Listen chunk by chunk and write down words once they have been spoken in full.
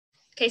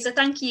Okay, so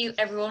thank you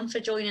everyone for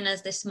joining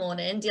us this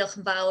morning. Diolch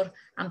yn fawr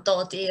am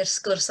dod i'r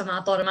sgwrs yma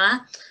bore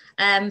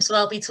yma. So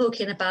I'll be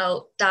talking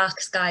about dark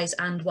skies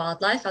and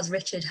wildlife, as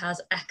Richard has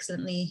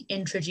excellently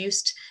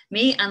introduced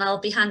me, and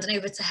I'll be handing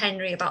over to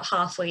Henry about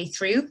halfway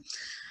through.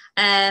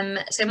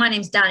 So my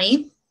name's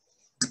Dani,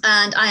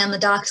 and I am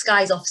the Dark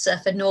Skies Officer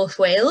for North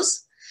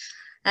Wales.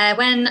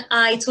 When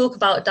I talk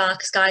about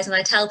dark skies and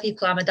I tell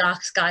people I'm a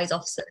Dark Skies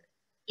Officer,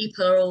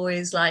 people are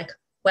always like,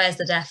 where's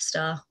the Death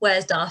Star?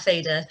 Where's Darth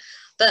Vader?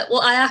 But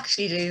what I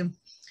actually do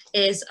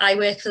is I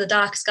work for the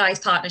Dark Skies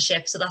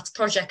Partnership, so that's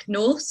Project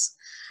North.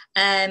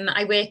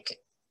 I work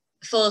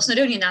for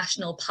Snowdonia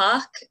National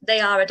Park. They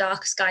are a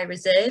dark sky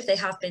reserve. They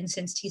have been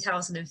since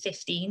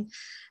 2015.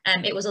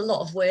 It was a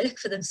lot of work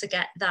for them to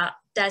get that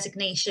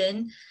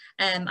designation,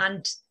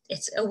 and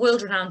it's a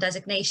world-renowned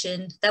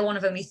designation. They're one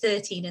of only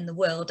 13 in the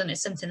world, and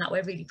it's something that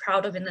we're really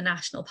proud of in the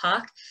national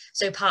park.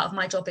 So part of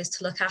my job is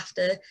to look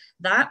after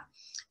that.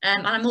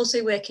 And I'm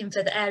also working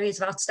for the areas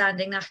of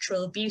outstanding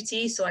natural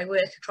beauty. So I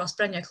work across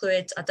Brynja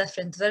Clwyd a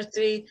Dyffryn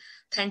Dyfrdwy,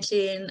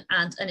 Penllyn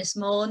and Ynys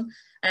Môn,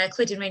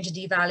 Clwyd and Ranger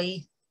D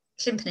Valley,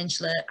 Llyn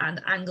Peninsula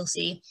and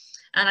Anglesey.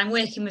 And I'm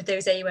working with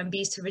those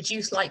AONBs to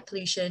reduce light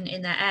pollution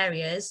in their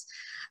areas,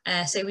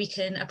 so we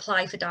can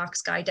apply for dark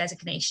sky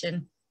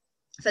designation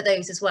for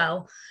those as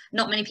well.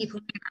 Not many people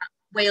know that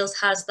Wales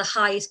has the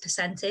highest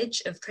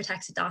percentage of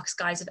protected dark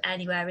skies of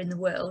anywhere in the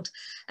world.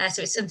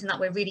 So it's something that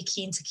we're really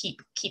keen to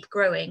keep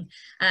growing.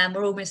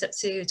 We're almost up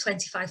to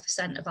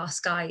 25% of our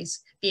skies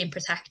being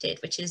protected,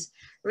 which is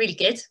really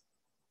good.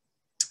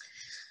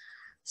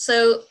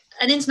 So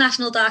an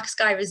international dark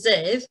sky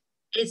reserve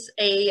is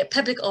a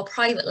public or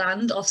private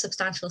land of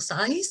substantial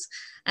size,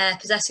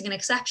 possessing an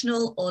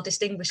exceptional or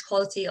distinguished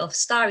quality of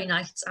starry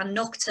nights and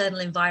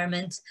nocturnal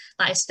environment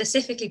that is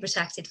specifically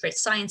protected for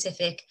its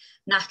scientific,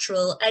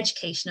 natural,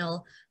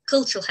 educational,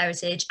 cultural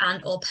heritage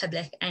and or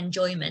public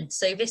enjoyment.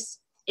 So this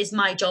is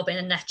my job in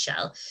a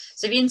nutshell.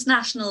 So the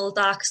International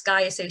Dark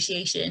Sky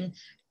Association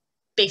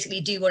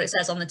basically do what it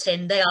says on the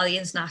tin. They are the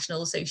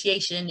international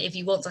association. If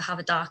you want to have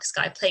a dark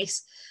sky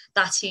place,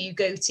 that's who you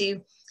go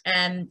to.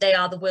 They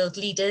are the world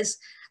leaders.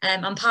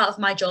 And part of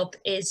my job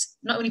is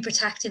not only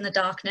protecting the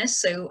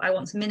darkness, so I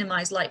want to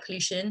minimise light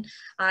pollution.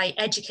 I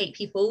educate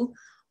people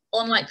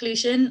on light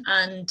pollution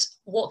and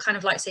what kind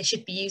of lights they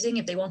should be using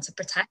if they want to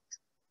protect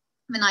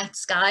the night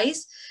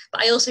skies.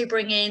 But I also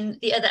bring in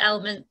the other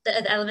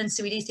elements.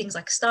 So we do things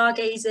like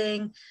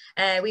stargazing.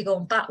 We go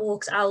on bat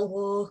walks, owl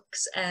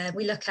walks.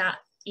 We look at,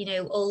 you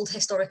know, old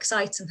historic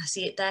sites and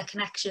see their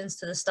connections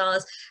to the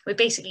stars. We're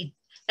basically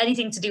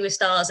anything to do with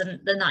stars and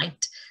the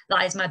night.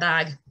 That is my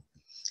bag.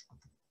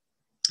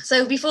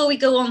 So before we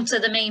go on to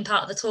the main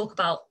part of the talk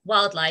about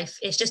wildlife,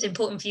 it's just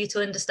important for you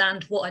to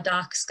understand what a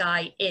dark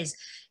sky is.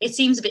 It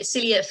seems a bit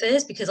silly at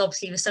first because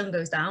obviously the sun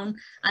goes down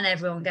and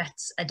everyone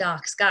gets a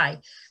dark sky,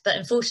 but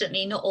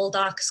unfortunately not all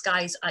dark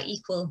skies are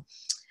equal.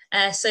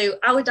 So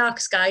our dark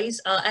skies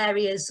are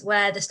areas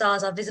where the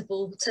stars are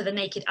visible to the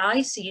naked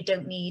eye, so you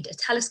don't need a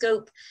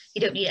telescope,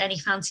 you don't need any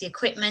fancy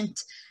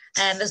equipment.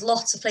 There's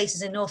lots of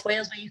places in North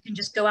Wales where you can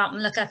just go out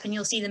and look up and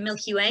you'll see the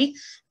Milky Way.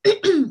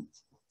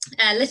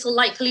 Little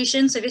light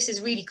pollution, so this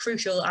is really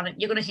crucial, and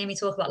you're going to hear me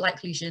talk about light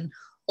pollution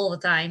all the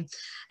time,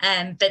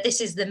 but this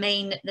is the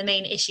main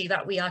issue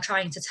that we are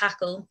trying to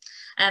tackle,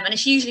 and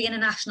it's usually in a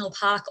national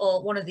park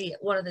or one of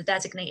the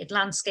designated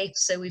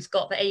landscapes. So we've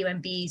got the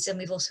AONBs, and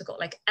we've also got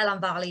like Elan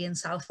Valley in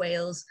South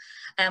Wales,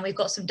 and we've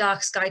got some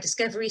dark sky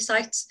discovery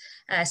sites.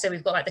 So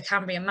we've got like the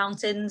Cambrian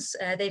Mountains.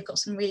 They've got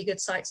some really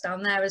good sites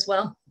down there as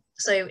well.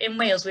 So in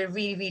Wales, we're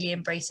really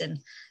embracing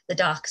the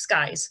dark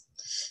skies.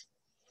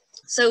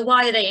 So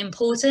why are they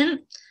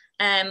important?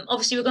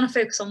 Obviously, we're going to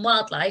focus on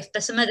wildlife,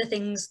 but some other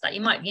things that you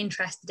might be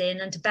interested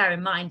in and to bear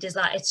in mind is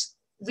that it's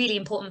really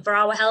important for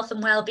our health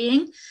and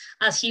well-being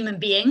as human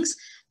beings.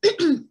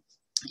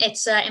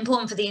 It's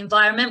important for the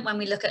environment when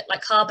we look at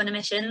like carbon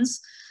emissions,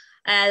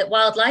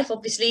 wildlife,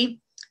 obviously,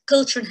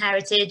 culture and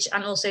heritage,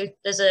 and also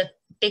there's a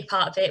big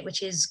part of it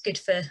which is good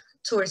for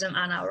tourism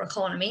and our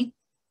economy.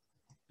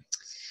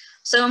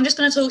 So I'm just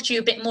going to talk to you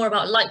a bit more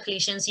about light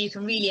pollution so you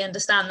can really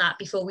understand that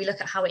before we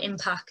look at how it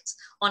impacts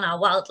on our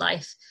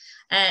wildlife.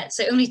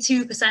 So only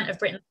 2% of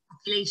Britain's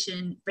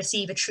population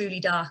receive a truly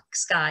dark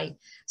sky.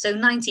 So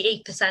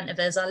 98% of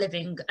us are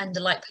living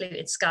under light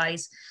polluted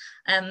skies.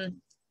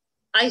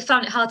 I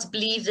found it hard to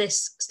believe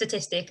this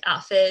statistic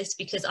at first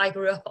because I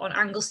grew up on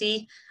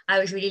Anglesey. I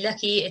was really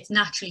lucky. It's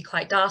naturally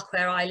quite dark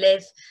where I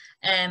live.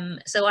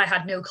 So I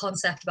had no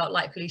concept about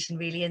light pollution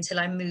really until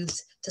I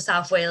moved to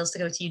South Wales to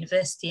go to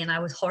university, and I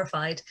was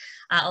horrified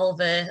at all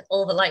the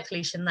light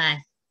pollution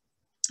there.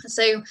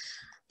 So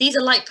these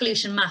are light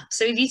pollution maps.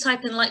 So if you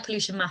type in light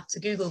pollution map to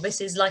Google, this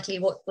is likely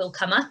what will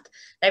come up.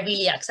 They're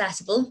really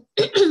accessible.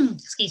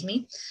 Excuse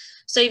me.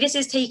 So this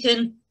is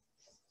taken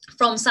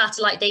from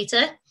satellite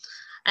data,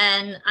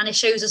 and it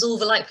shows us all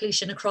the light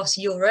pollution across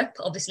Europe,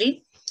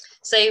 obviously.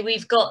 So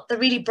we've got the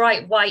really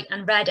bright white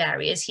and red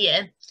areas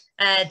here.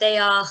 They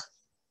are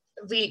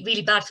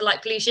really bad for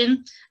light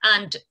pollution,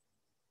 and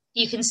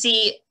you can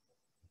see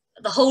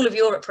the whole of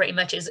Europe pretty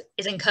much is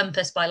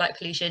encompassed by light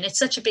pollution. It's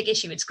such a big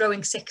issue. It's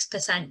growing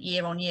 6%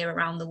 year on year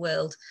around the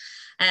world.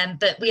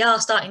 But we are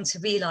starting to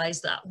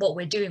realise that what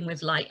we're doing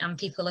with light, and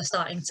people are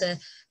starting to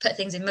put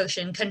things in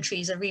motion.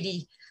 Countries are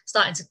really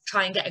starting to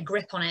try and get a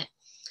grip on it.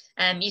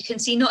 You can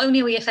see not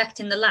only are we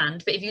affecting the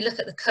land, but if you look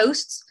at the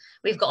coasts,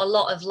 we've got a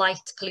lot of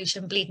light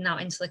pollution bleeding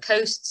out into the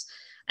coasts.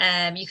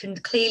 You can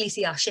clearly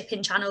see our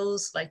shipping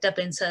channels, like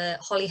Dublin to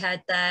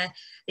Holyhead there,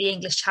 the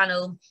English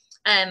Channel.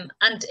 And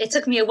it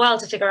took me a while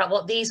to figure out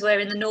what these were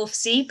in the North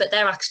Sea, but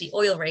they're actually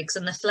oil rigs,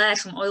 and the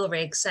flares from oil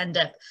rigs send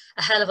up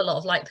a hell of a lot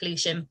of light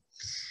pollution.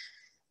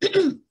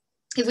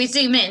 If we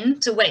zoom in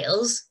to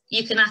Wales,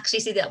 you can actually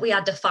see that we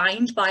are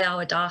defined by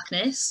our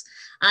darkness.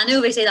 I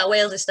know they say that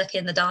Wales is stuck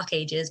in the dark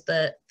ages,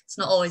 but it's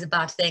not always a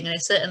bad thing, and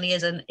it certainly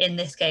isn't in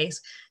this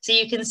case. So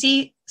you can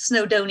see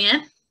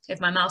Snowdonia, if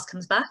my mouse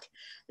comes back,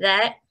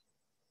 there.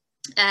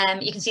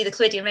 You can see the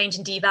Clwydian Range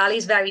and Dee Valley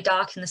is very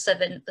dark in the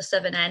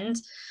southern end.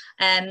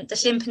 The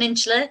Llyn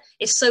Peninsula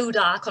is so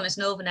dark on its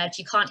northern edge,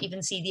 you can't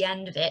even see the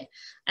end of it,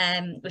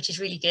 which is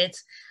really good.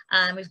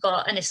 And we've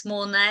got Ynys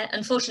Môn there.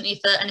 Unfortunately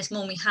for Ynys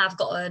Môn, we have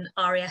got an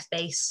RAF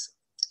base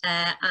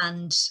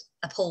and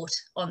a port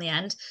on the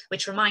end,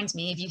 which reminds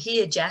me, if you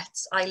hear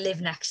jets, I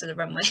live next to the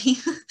runway.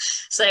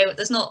 So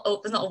there's not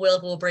a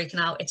world war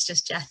breaking out, it's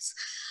just jets.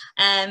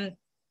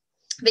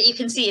 But you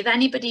can see if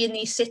anybody in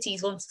these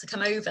cities wants to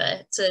come over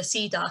to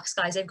see dark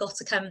skies, they've got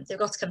to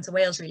come to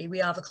Wales, really.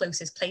 We are the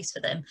closest place for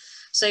them.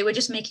 So we're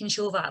just making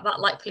sure that that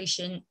light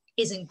pollution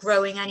isn't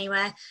growing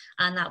anywhere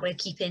and that we're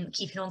keeping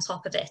on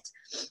top of it.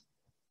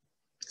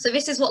 So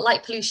this is what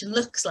light pollution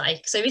looks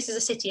like. So this is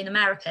a city in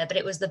America, but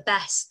it was the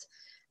best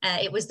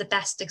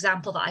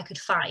example that I could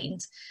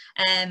find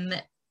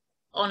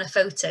on a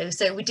photo.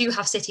 So we do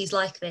have cities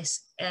like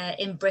this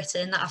in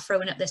Britain that are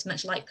throwing up this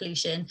much light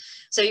pollution.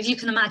 So if you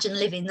can imagine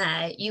living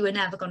there, you are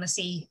never going to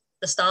see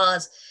the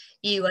stars.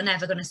 You are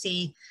never going to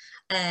see,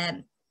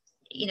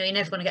 you're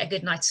never going to get a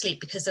good night's sleep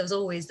because there's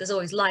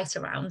always light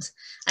around.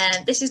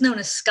 This is known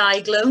as sky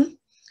glow.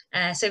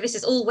 So this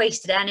is all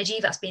wasted energy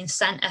that's being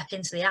sent up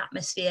into the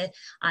atmosphere,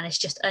 and it's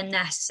just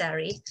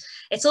unnecessary.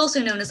 It's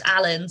also known as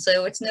ALAN,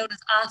 so it's known as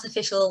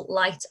artificial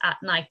light at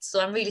night. So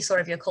I'm really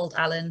sorry if you're called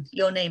Alan,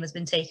 your name has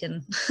been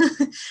taken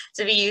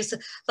to be used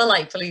for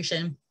light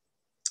pollution.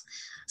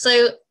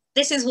 So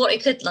this is what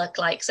it could look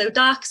like. So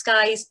dark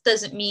skies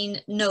doesn't mean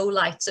no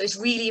light. So it's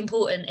really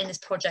important in this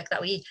project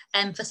that we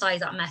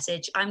emphasize that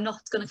message. I'm not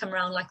going to come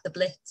around like the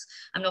Blitz.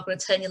 I'm not going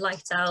to turn your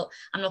light out.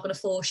 I'm not going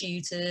to force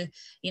you to,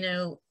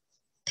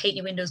 paint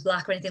your windows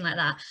black or anything like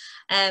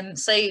that.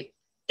 So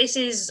this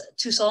is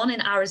Tucson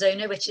in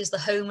Arizona, which is the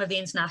home of the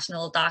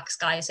International Dark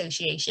Sky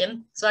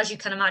Association. So as you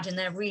can imagine,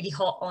 they're really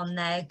hot on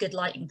their good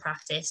lighting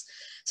practice.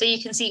 So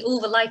you can see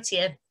all the lights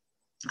here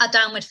are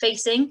downward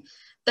facing,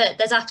 but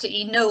there's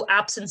absolutely no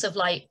absence of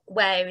light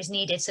where is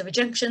needed. So the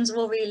junctions are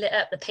all really lit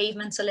up, the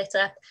pavements are lit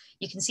up,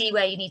 you can see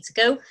where you need to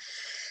go.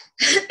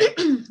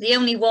 The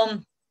only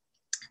one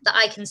that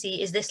I can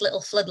see is this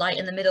little floodlight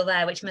in the middle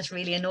there, which must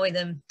really annoy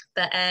them.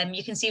 But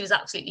you can see there's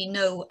absolutely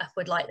no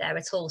upward light there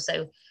at all.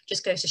 So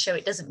just goes to show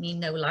it doesn't mean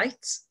no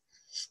lights.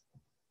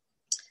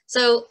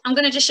 So I'm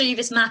going to just show you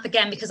this map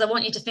again, because I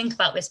want you to think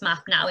about this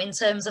map now in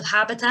terms of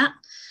habitat.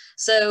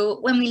 So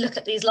when we look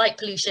at these light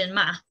pollution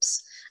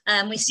maps,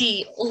 we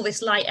see all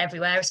this light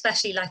everywhere,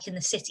 especially like in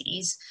the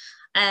cities.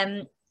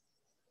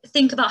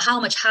 Think about how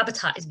much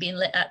habitat is being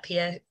lit up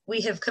here.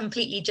 We have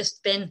completely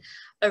just been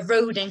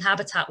eroding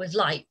habitat with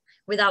light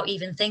without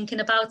even thinking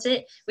about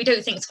it. We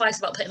don't think twice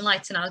about putting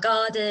lights in our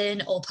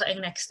garden or putting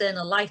an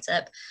external light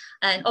up.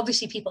 And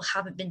obviously people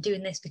haven't been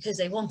doing this because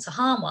they want to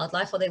harm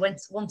wildlife or they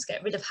want to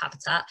get rid of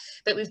habitat,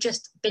 but we've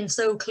just been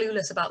so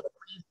clueless about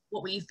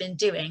what we've been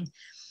doing.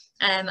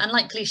 And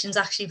light pollution is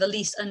actually the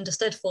least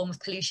understood form of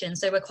pollution.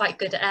 So we're quite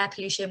good at air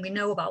pollution. We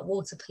know about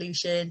water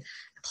pollution,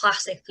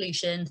 plastic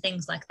pollution,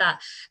 things like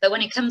that. But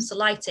when it comes to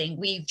lighting,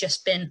 we've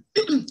just been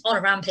on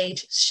a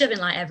rampage, shoving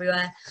light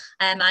everywhere.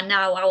 And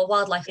now our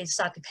wildlife is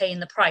sadly paying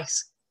the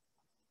price.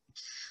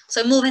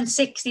 So more than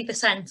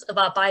 60% of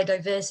our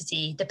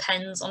biodiversity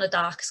depends on a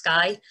dark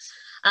sky.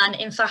 And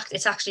in fact,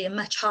 it's actually a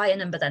much higher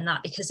number than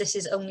that, because this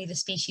is only the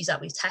species that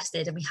we've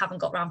tested and we haven't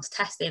got around to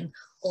testing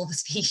all the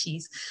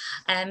species.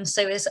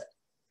 So it's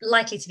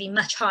likely to be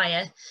much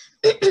higher.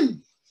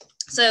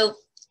 So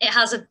it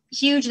has a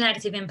huge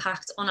negative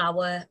impact on our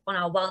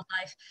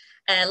wildlife.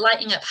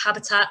 Lighting up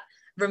habitat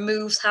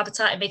removes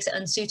habitat, it makes it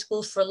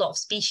unsuitable for a lot of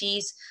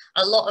species.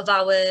 A lot of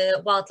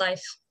our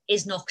wildlife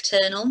is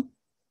nocturnal,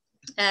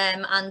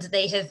 and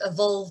they have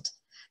evolved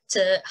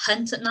to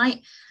hunt at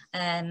night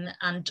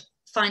and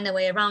find their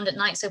way around at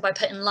night. So by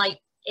putting light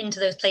into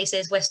those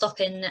places, we're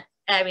stopping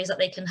areas that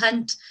they can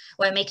hunt,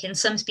 we're making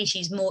some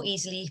species more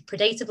easily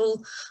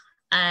predatable,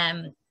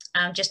 and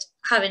just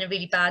having a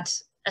really bad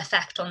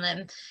effect on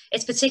them.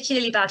 It's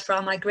particularly bad for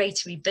our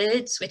migratory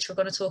birds, which we're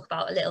going to talk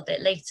about a little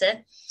bit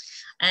later,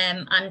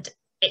 and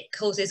it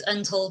causes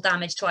untold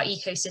damage to our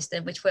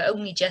ecosystem, which we're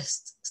only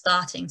just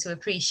starting to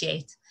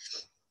appreciate.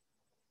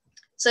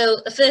 So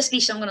the first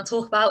species I'm going to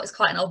talk about is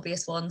quite an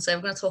obvious one. So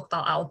we're going to talk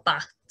about our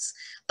bats. bats.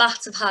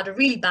 Bats have had a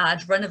really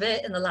bad run of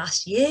it in the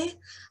last year,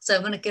 so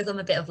I'm going to give them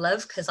a bit of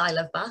love because I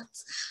love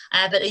bats.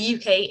 But the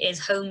UK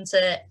is home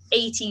to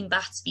 18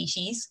 bat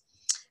species.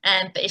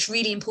 But it's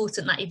really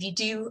important that if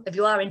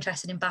you are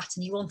interested in bats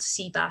and you want to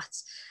see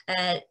bats,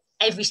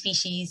 every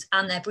species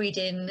and their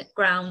breeding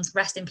grounds,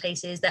 resting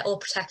places, they're all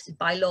protected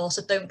by law,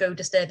 so don't go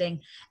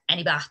disturbing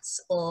any bats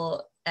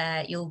or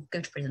you'll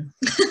go to prison.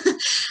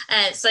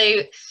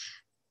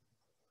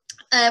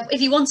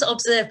 If you want to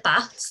observe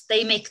bats,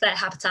 they make their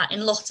habitat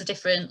in lots of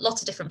different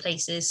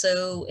places.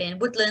 So in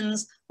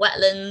woodlands,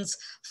 wetlands,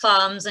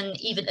 farms, and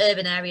even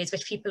urban areas,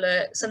 which people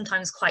are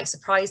sometimes quite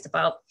surprised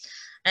about.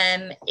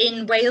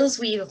 In Wales,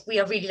 we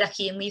are really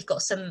lucky, and we've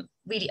got some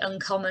really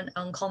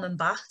uncommon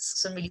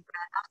bats, some really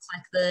rare bats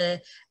like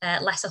the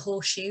lesser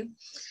horseshoe.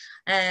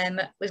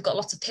 We've got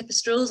lots of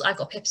pipistrelles. I've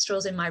got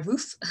pipistrelles in my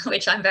roof,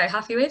 which I'm very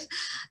happy with.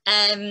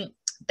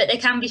 But they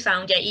can be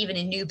found, yeah, even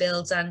in new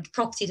builds, and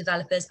property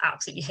developers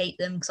absolutely hate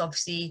them because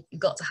obviously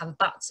you've got to have a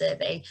bat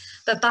survey.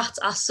 But bats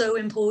are so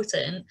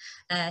important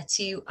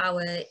to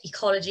our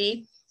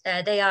ecology.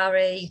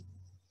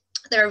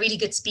 They're a really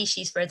good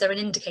species for us. They're an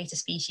indicator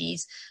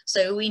species.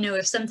 So we know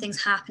if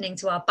something's happening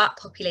to our bat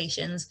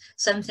populations,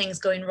 something's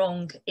going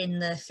wrong in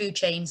the food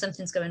chain,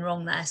 something's going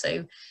wrong there.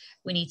 So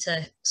we need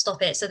to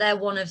stop it. So they're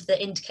one of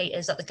the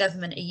indicators that the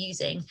government are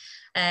using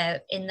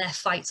in their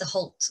fight to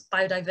halt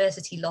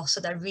biodiversity loss. So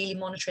they're really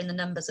monitoring the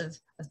numbers of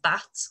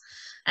bats.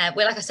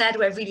 Well, like I said,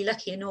 we're really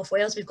lucky in North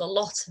Wales. We've got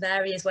lots of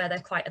areas where they're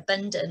quite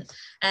abundant.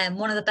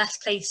 One of the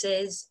best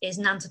places is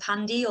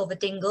Nantapandi or the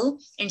Dingle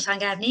in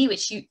Llangefni,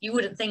 which you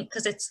wouldn't think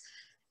because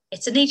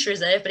it's a nature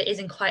reserve, but it is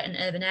in quite an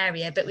urban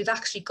area. But we've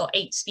actually got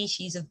 8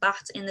 species of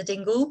bat in the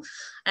Dingle,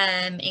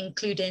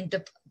 including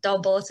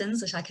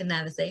Dalboletons, which I can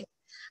never say,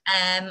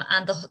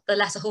 and the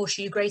lesser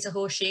horseshoe, greater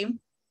horseshoe.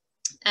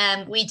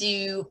 We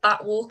do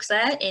bat walks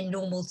there in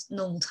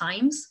normal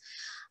times.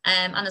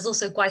 And there's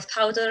also Gwaith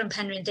Powder and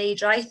Penrhyn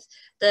Deidraeth.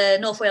 The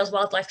North Wales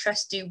Wildlife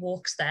Trust do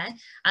walks there,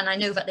 and I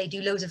know that they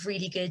do loads of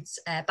really good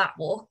bat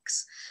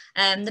walks.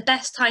 The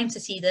best time to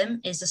see them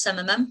is the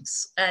summer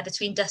months,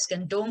 between dusk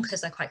and dawn,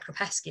 because they're quite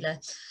crepuscular.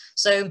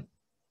 So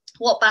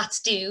what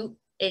bats do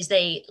is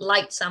they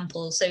light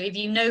sample. So if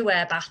you know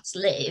where bats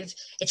live,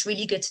 it's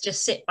really good to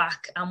just sit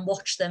back and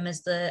watch them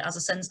as the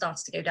sun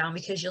starts to go down,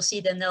 because you'll see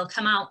them, they'll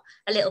come out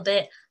a little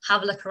bit,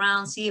 have a look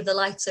around, see if the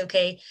light's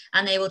okay,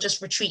 and they will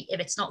just retreat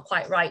if it's not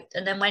quite right.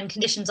 And then when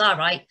conditions are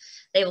right,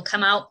 they will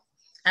come out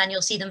and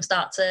you'll see them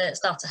start to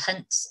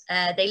hunt.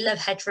 They love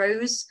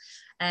hedgerows.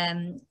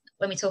 When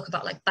we talk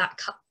about like back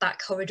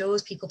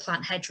corridors, people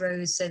plant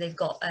hedgerows, so they've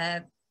got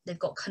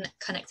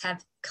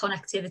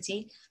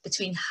connectivity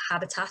between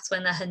habitats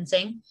when they're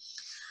hunting.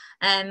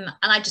 And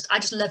I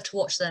just love to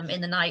watch them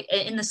in the night.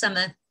 In the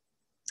summer,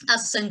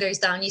 as the sun goes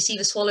down, you see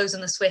the swallows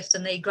and the swifts,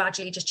 and they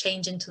gradually just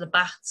change into the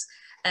bats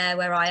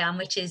where I am,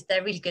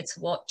 they're really good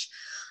to watch.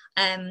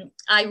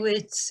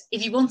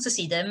 If you want to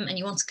see them and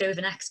you want to go with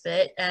an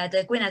expert,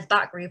 the Gwynedd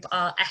Bat Group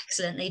are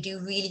excellent. They do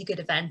really good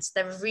events.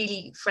 They're a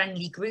really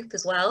friendly group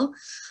as well.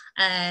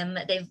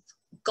 They've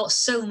got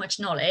so much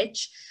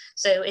knowledge,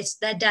 so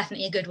they're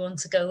definitely a good one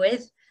to go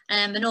with.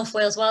 The North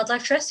Wales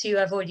Wildlife Trust, who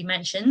I've already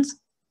mentioned,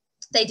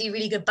 they do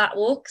really good bat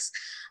walks.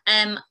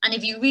 And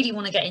if you really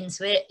want to get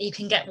into it, you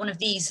can get one of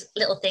these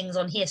little things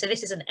on here. So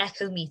this is an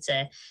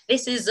echometer.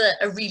 This is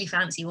a really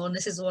fancy one.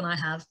 This is the one I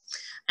have.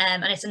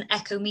 And it's an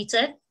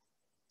echometer.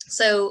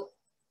 So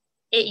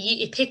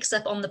it picks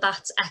up on the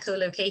bat's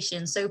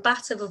echolocation. So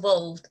bats have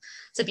evolved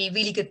to be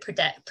really good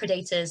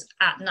predators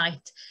at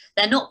night.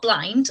 They're not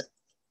blind.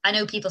 I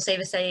know people say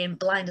the saying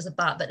blind as a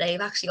bat, but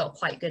they've actually got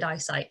quite good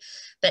eyesight.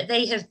 But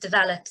they have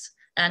developed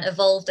and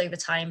evolved over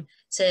time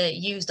to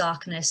use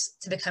darkness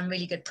to become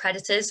really good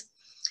predators.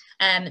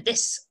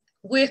 This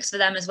works for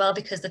them as well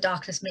because the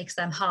darkness makes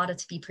them harder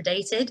to be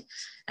predated.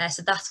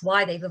 So that's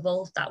why they've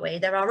evolved that way.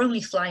 They're our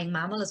only flying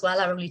mammal as well,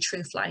 our only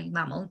true flying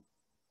mammal.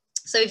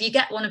 So if you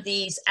get one of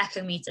these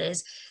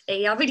echometers,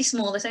 they are really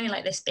small, it's only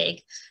like this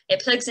big.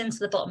 It plugs into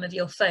the bottom of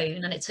your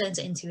phone and it turns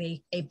it into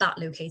a bat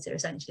locator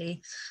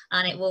essentially.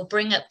 And it will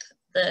bring up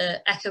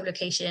the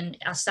echolocation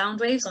as sound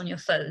waves on your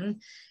phone.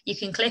 You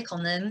can click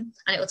on them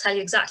and it will tell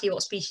you exactly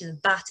what species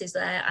of bat is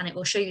there, and it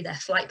will show you their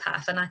flight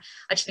path. And I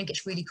just think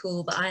it's really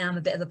cool, but I am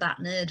a bit of a bat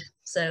nerd.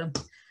 So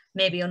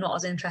maybe you're not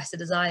as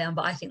interested as I am,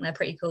 but I think they're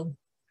pretty cool.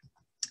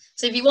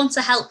 So if you want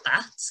to help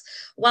bats,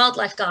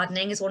 wildlife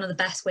gardening is one of the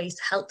best ways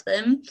to help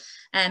them.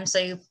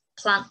 So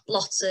plant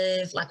lots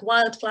of like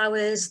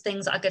wildflowers,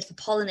 things that are good for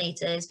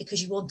pollinators,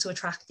 because you want to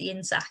attract the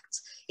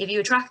insects. If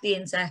you attract the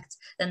insects,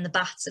 then the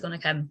bats are going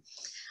to come.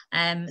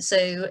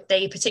 So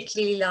they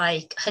particularly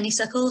like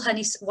honeysuckle.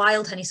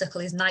 Wild honeysuckle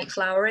is night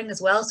flowering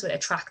as well, so it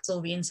attracts all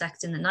the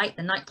insects in the night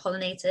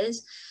pollinators.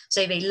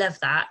 So they love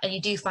that, and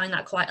you do find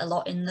that quite a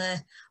lot in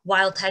the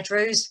wild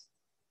hedgerows.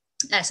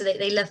 So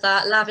they love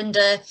that.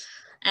 Lavender,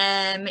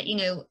 you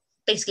know,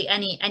 basically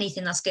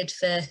anything that's good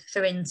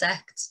for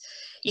insects.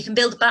 You can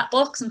build a bat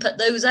box and put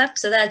those up.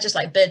 So they're just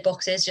like bird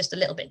boxes, just a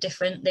little bit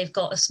different. They've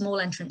got a small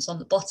entrance on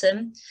the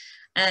bottom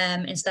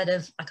instead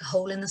of like a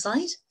hole in the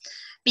side.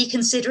 be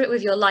considerate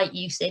with your light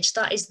usage.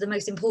 That is the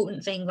most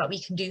important thing that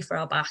we can do for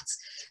our bats.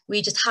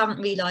 We just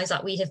haven't realised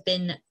that we have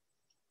been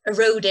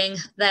eroding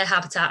their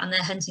habitat and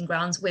their hunting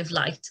grounds with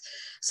light.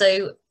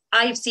 So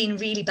I've seen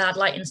really bad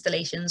light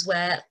installations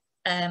where,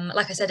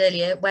 like I said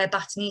earlier, where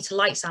bats need to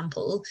light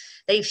sample,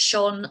 they've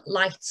shone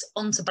lights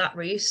onto bat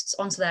roosts,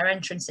 onto their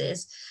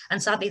entrances,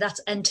 and sadly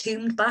that's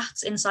entombed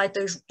bats inside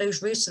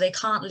those roosts, so they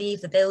can't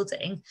leave the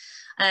building.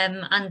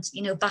 And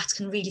you know, bats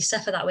can really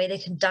suffer that way. They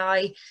can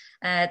die.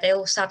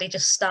 They'll sadly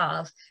just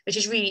starve, which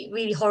is really,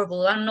 really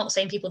horrible. I'm not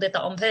saying people did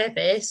that on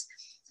purpose,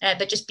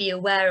 but just be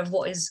aware of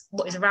what is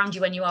around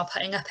you when you are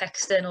putting up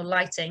external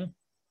lighting.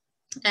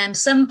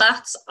 Some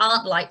bats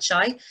aren't light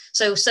shy,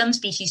 so some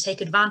species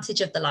take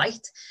advantage of the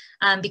light,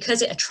 and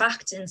because it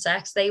attracts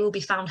insects, they will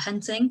be found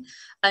hunting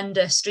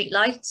under street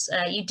lights.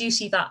 You do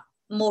see that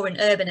more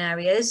in urban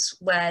areas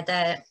where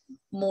their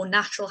more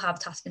natural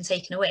habitat has been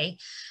taken away.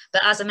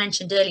 But as I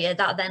mentioned earlier,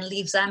 that then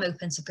leaves them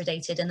open to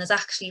predated, and there's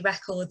actually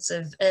records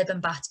of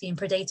urban bats being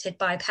predated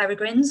by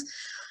peregrines.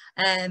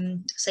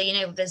 So, you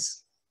know,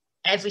 there's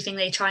everything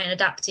they try and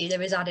adapt to,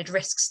 there is added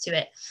risks to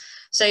it.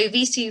 So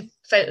these two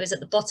photos at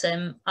the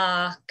bottom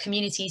are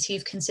communities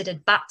who've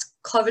considered bat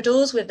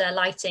corridors with their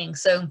lighting.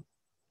 So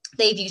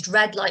they've used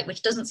red light,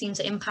 which doesn't seem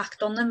to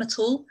impact on them at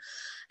all.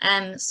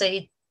 So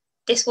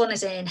this one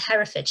is in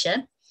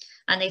Herefordshire,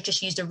 and they've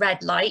just used a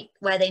red light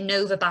where they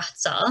know the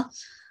bats are.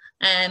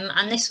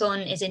 And this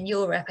one is in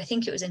Europe, I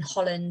think it was in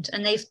Holland,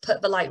 and they've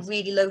put the light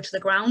really low to the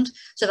ground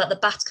so that the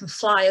bats can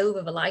fly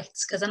over the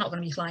lights, because they're not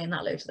going to be flying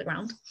that low to the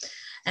ground.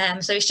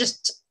 So it's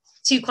just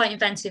two quite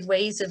inventive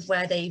ways of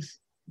where they've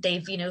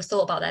you know,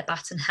 thought about their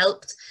bats and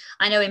helped.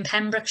 I know in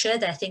Pembrokeshire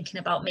they're thinking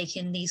about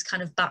making these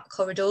kind of bat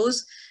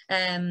corridors.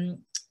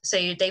 So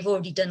they've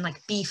already done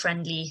like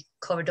bee-friendly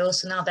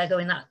corridors, so now they're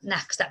going that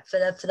next step for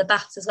the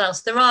bats as well.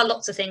 So there are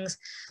lots of things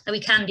that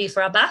we can do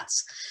for our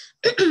bats.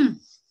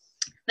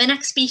 The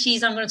next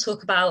species I'm going to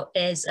talk about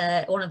is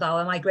one of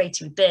our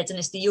migratory birds, and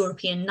it's the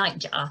European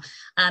nightjar.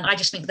 And I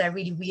just think they're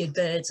really weird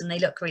birds and they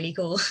look really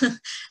cool.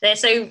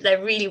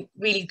 they're really,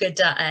 really good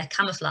at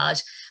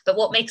camouflage. But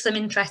what makes them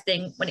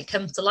interesting when it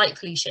comes to light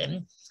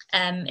pollution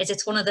is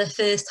it's one of the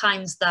first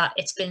times that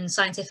it's been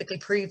scientifically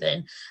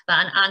proven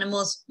that an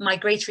animal's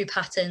migratory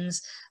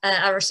patterns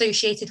are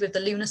associated with the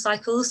lunar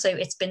cycle. So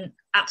it's been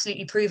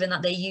absolutely proven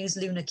that they use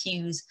lunar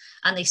cues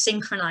and they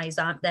synchronize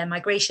their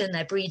migration,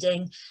 their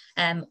breeding,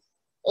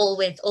 all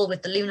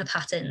with the lunar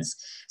patterns.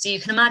 So you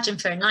can imagine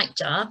for a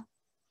nightjar,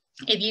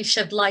 if you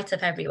shoved light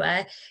up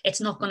everywhere,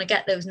 it's not going to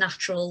get those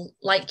natural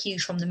light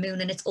cues from the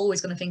moon, and it's always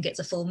going to think it's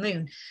a full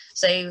moon.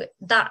 So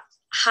that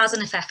has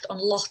an effect on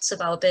lots of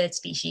our bird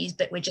species,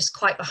 but we're just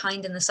quite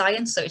behind in the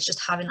science. So it's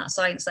just having that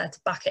science there to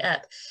back it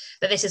up.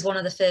 But this is one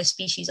of the first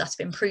species that's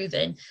been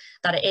proven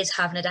that it is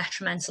having a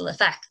detrimental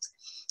effect.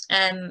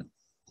 The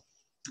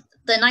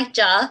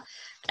nightjar,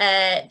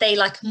 they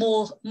like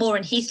more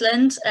in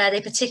heathland. They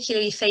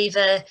particularly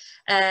favour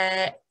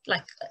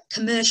like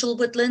commercial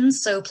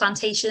woodlands, so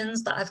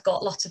plantations that have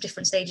got lots of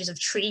different stages of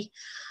tree.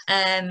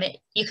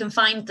 You can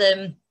find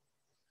them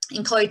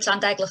in Coed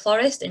Llandegla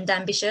Forest in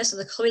Denbighshire, so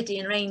the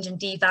Clwydian Range and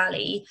Dee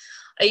Valley.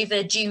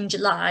 Over June,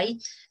 July,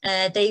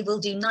 they will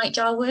do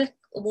nightjar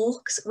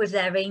walks with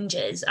their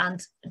rangers,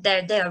 and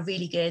they are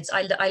really good.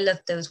 I love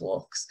those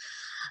walks.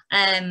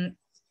 If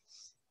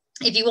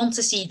you want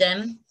to see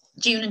them,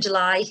 June and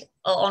July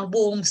on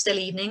warm, still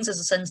evenings as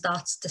the sun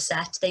starts to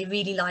set, they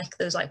really like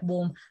those like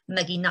warm,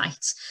 muggy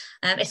nights.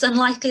 It's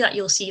unlikely that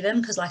you'll see them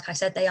because, like I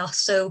said, they are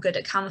so good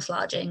at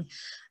camouflaging.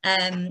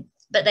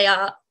 But they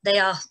are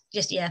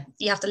just, yeah,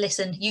 you have to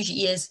listen, use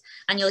your ears,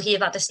 and you'll hear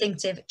that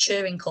distinctive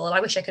chirring call. I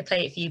wish I could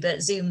play it for you,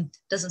 but Zoom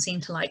doesn't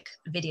seem to like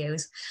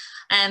videos.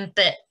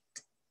 But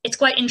it's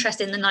quite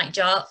interesting, the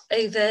nightjar.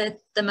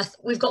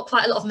 We've got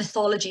quite a lot of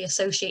mythology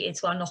associated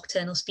to our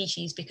nocturnal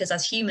species, because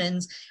as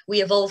humans,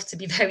 we evolved to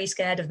be very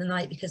scared of the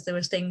night because there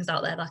was things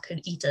out there that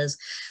could eat us.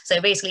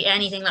 So basically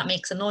anything that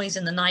makes a noise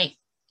in the night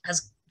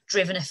has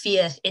driven a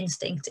fear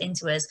instinct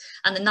into us,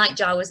 and the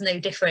nightjar was no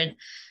different.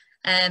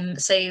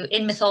 So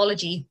in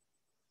mythology,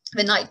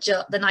 the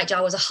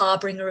nightjar was a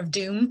harbinger of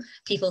doom.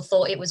 People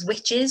thought it was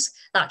witches,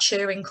 that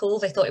chirring call.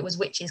 They thought it was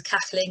witches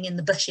cackling in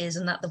the bushes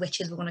and that the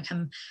witches were going to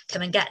come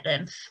and get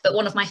them. But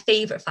one of my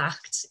favourite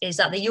facts is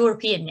that the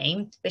European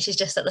name, which is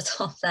just at the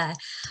top there,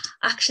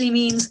 actually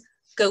means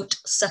goat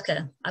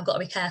sucker. I've got to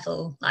be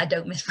careful I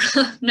don't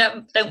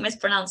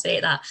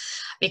mispronunciate that,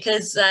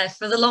 because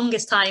for the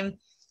longest time,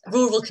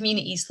 rural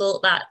communities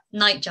thought that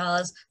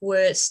nightjars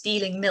were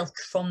stealing milk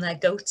from their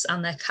goats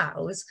and their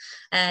cows.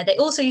 They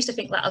also used to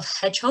think that of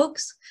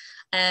hedgehogs.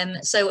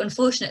 So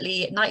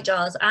unfortunately,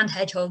 nightjars and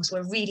hedgehogs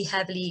were really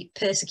heavily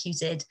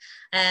persecuted.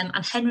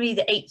 And Henry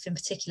VIII in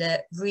particular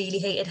really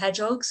hated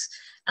hedgehogs,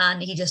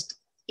 and he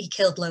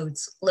killed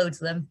loads of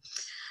them.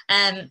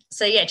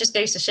 So yeah, it just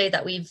goes to show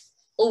that we've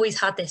always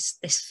had this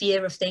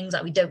fear of things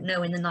that we don't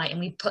know in the night, and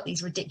we put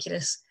these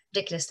ridiculous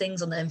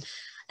things on them.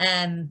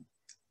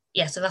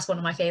 Yeah, so that's one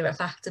of my favourite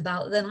facts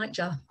about the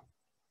nightjar.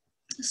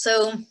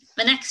 So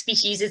the next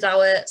species is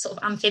our sort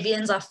of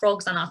amphibians, our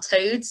frogs and our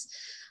toads.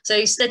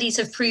 So studies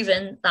have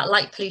proven that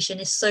light pollution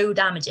is so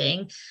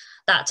damaging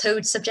that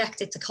toads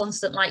subjected to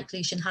constant light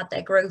pollution had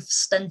their growth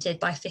stunted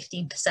by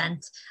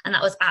 15%, and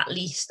that was at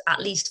least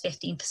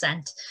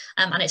 15%.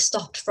 And it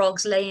stopped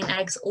frogs laying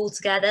eggs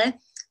altogether.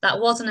 That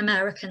was an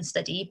American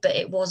study, but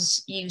it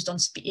was used on,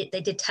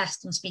 they did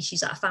tests on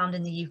species that are found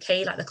in the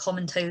UK, like the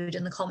common toad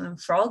and the common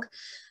frog.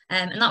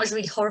 And that was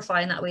really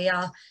horrifying that we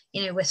are,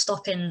 we're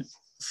stopping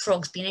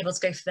frogs being able to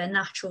go through their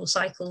natural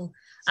cycle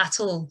at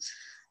all.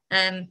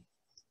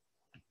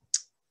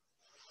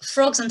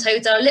 Frogs and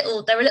toads are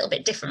they're a little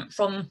bit different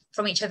from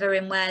each other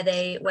in where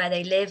they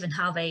live and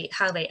how they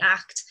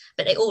act,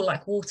 but they all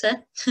like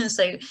water.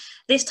 So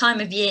this time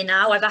of year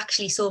now, I've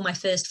actually saw my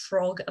first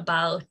frog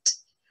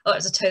it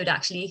was a toad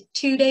actually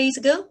 3 days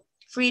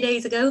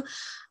ago,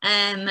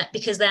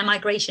 because their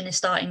migration is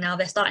starting now.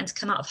 They're starting to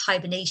come out of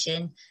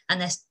hibernation,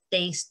 and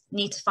they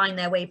need to find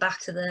their way back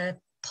to the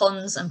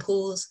ponds and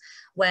pools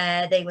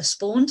where they were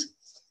spawned.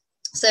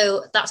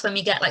 So that's when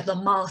we get like the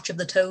march of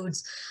the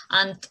toads.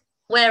 And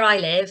where I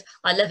live,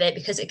 I love it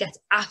because it gets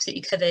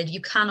absolutely covered.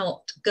 You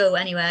cannot go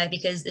anywhere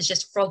because there's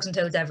just frogs and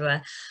toads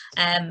everywhere.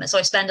 So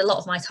I spend a lot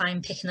of my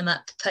time picking them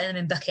up, putting them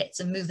in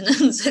buckets and moving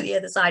them to the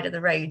other side of the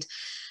road.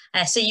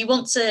 So if you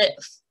want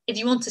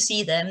to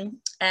see them,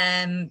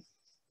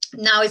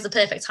 now is the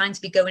perfect time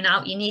to be going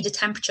out. You need a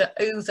temperature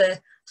over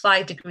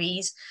 5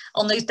 degrees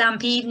on those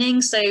damp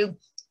evenings. So,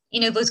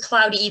 those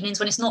cloudy evenings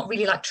when it's not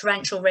really like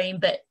torrential rain,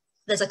 but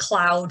there's a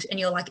cloud and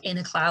you're like in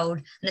a cloud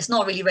and it's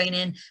not really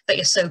raining, but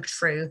you're soaked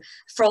through.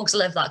 Frogs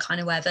love that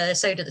kind of weather,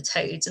 so do the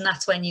toads, and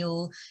that's when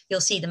you'll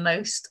see them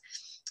most.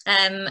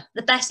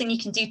 The best thing you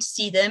can do to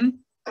see them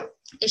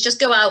is just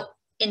go out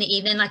in the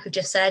evening, like we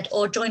just said,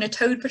 or join a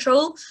toad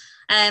patrol.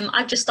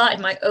 I've just started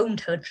my own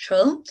toad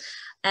patrol,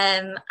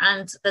 and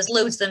there's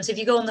loads of them. So if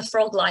you go on the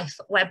Frog Life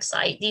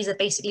website, these are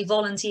basically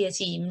volunteer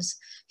teams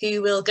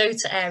who will go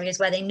to areas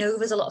where they know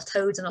there's a lot of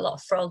toads and a lot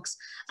of frogs,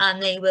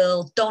 and they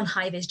will don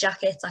high-vis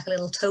jackets like a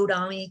little toad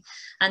army,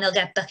 and they'll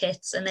get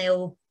buckets and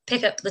they'll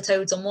pick up the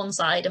toads on one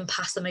side and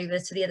pass them over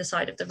to the other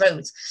side of the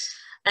road.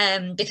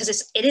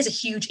 Because it is a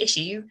huge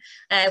issue.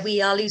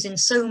 We are losing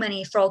so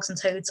many frogs and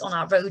toads on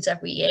our roads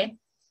every year.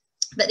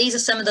 But these are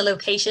some of the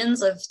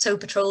locations of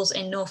toad patrols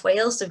in North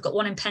Wales. So we've got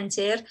one in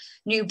Pentir,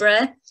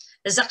 Newborough.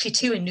 There's actually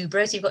 2 in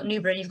Newborough. So you've got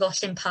Newborough and you've got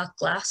Llyn Park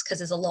Glass, because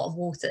there's a lot of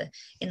water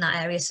in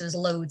that area. So there's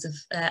loads of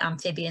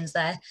amphibians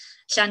there.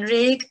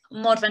 Llanrug,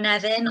 Morfa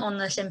Nefyn on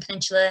the Llyn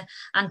Peninsula,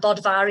 and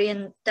Bodfari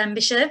in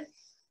Denbighshire.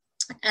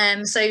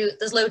 So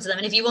there's loads of them.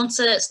 And if you want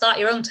to start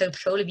your own toad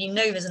patrol, if you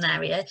know there's an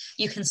area,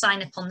 you can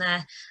sign up on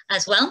there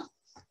as well.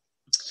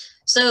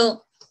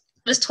 So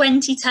there's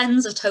 20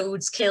 tons of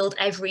toads killed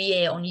every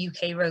year on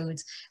UK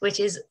roads, which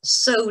is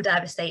so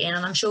devastating.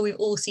 And I'm sure we've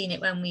all seen it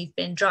when we've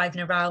been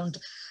driving around,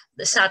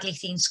 the sadly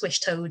seen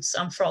squished toads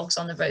and frogs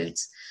on the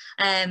roads.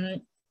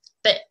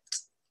 But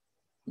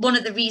one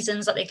of the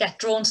reasons that they get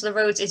drawn to the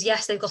roads is,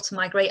 yes, they've got to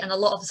migrate, and a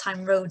lot of the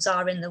time roads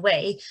are in the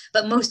way,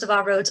 but most of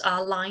our roads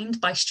are lined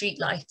by street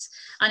lights.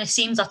 And it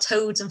seems that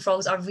toads and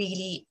frogs are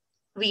really,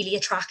 really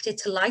attracted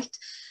to light.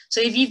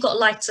 So if you've got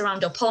lights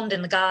around your pond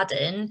in the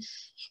garden,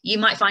 you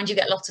might find you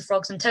get lots of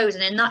frogs and toads,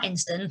 and in that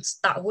instance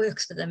that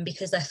works for them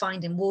because they're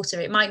finding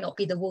water. It might not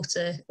be the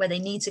water where they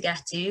need to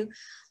get to,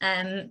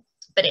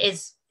 but it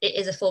is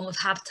a form of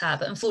habitat.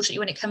 But unfortunately,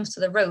 when it comes to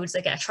the roads,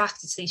 they get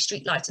attracted to these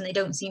street lights and they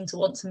don't seem to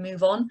want to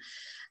move on.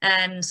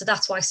 So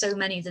that's why so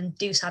many of them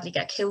do sadly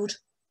get killed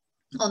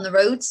on the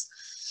roads.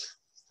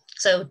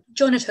 So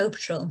join a toad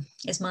patrol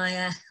is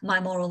my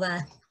moral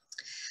there.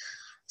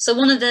 So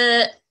one of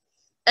the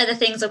other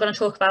things I'm going to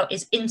talk about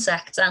is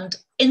insects. And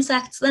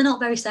insects, they're not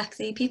very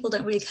sexy. People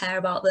don't really care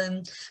about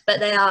them, but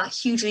they are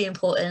hugely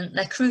important.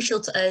 They're crucial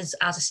to us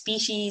as a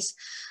species.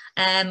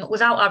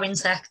 Without our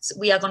insects,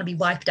 we are going to be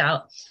wiped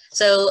out.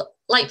 So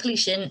light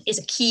pollution is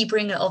a key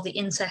bringer of the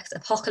insect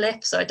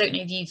apocalypse. So I don't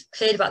know if you've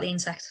heard about the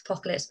insect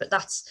apocalypse, but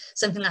that's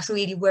something that's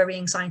really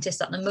worrying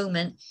scientists at the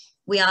moment.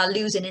 We are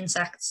losing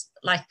insects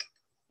like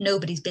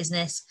nobody's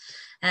business.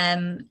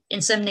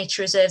 In some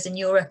nature reserves in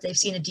Europe, they've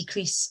seen a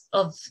decrease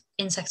of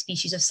insect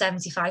species of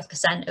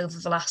 75% over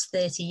the last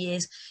 30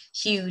 years.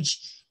 Huge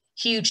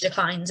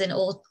declines in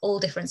all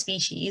different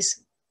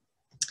species.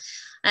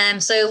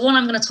 So one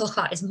I'm going to talk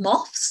about is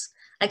moths.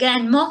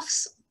 Again,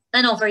 moths,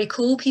 they're not very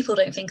cool. People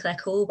don't think they're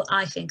cool, but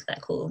I think they're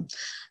cool.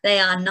 They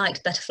are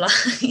night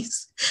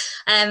butterflies.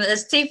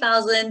 There's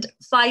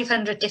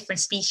 2,500 different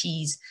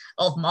species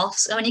of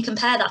moths. And when you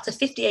compare that to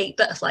 58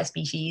 butterfly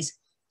species,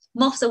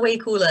 moths are way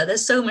cooler.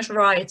 There's so much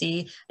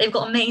variety. They've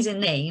got amazing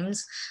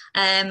names,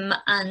 and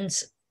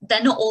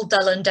they're not all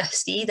dull and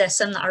dusty. There's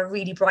some that are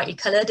really brightly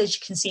coloured, as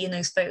you can see in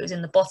those photos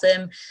in the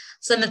bottom.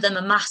 Some of them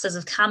are masters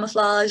of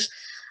camouflage.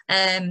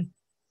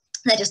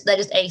 They're just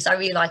ace. I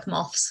really like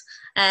moths.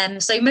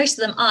 So most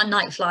of them are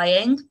night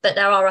flying, but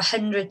there are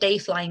 100 day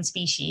flying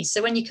species.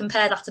 So when you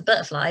compare that to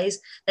butterflies,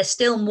 there's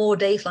still more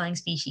day flying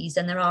species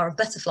than there are of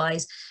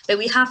butterflies. But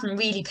we haven't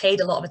really paid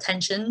a lot of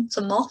attention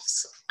to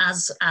moths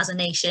as a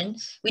nation.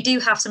 We do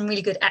have some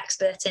really good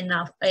experts in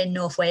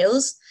North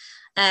Wales.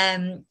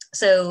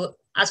 So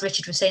as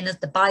Richard was saying, there's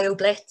the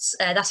BioBlitz.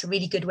 That's a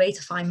really good way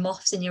to find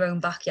moths in your own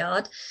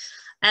backyard.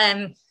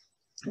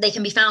 They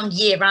can be found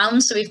year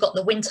round. So we've got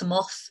the winter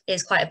moth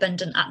is quite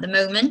abundant at the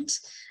moment.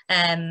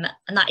 And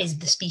that is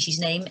the species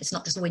name. It's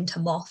not just winter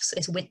moths,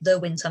 it's the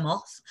winter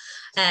moth.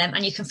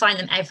 And you can find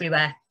them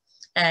everywhere.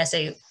 So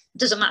it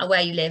doesn't matter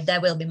where you live,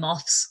 there will be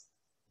moths.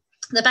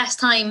 The best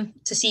time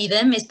to see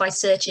them is by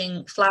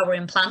searching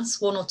flowering plants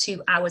 1 or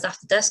 2 hours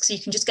after dusk. So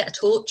you can just get a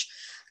torch,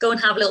 go and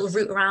have a little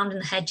root around in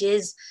the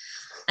hedges,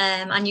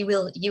 and you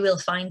will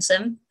find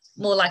some,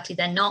 more likely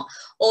than not,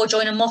 or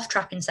join a moth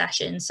trapping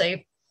session. So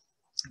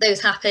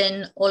those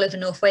happen all over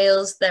North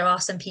Wales. There are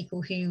some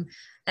people who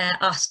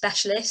are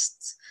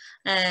specialists.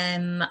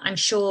 I'm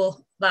sure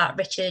that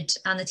Richard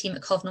and the team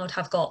at Cofnod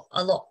have got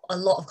a lot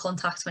of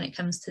contacts when it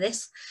comes to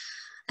this.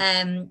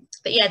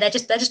 But yeah,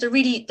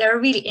 they're a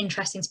really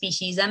interesting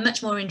species. They're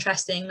much more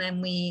interesting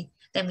than we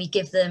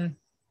give them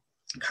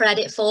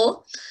credit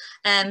for.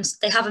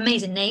 They have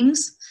amazing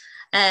names.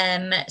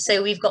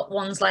 So we've got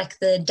ones like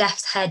the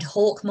death's head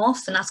hawk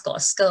moth, and that's got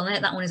a skull in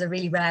it. That one is a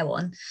really rare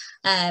one.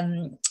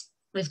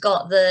 We've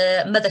got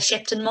the Mother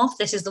Shipton moth.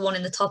 This is the one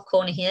in the top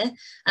corner here.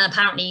 And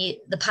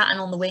apparently the pattern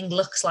on the wing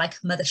looks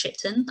like Mother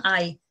Shipton.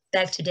 I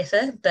beg to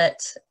differ, but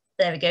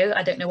there we go.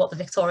 I don't know what the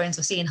Victorians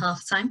were seeing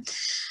half the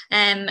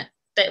time.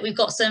 But we've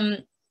got some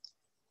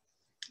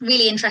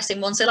really interesting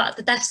ones. So like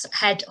the death's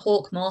head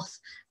hawk moth,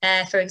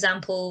 for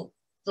example,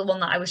 the one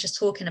that I was just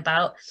talking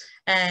about,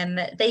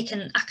 they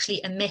can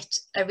actually emit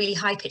a really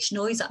high-pitched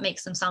noise that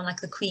makes them sound like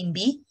the queen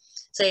bee.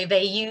 So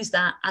they use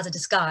that as a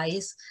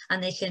disguise,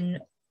 and they can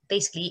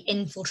basically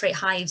infiltrate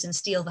hives and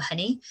steal the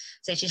honey,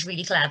 so it's just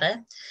really clever.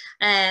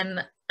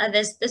 And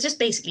there's just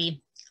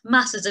basically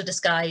masses of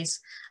disguise,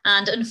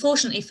 and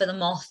unfortunately for the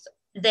moth,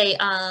 they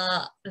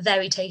are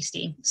very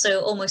tasty, so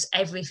almost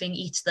everything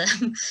eats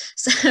them.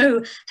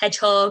 So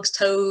hedgehogs,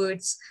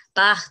 toads,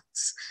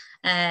 bats,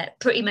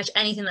 pretty much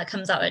anything that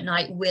comes out at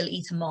night will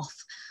eat a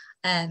moth.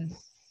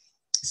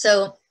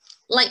 So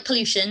light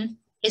pollution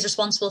is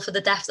responsible for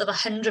the deaths of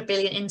 100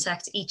 billion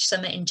insects each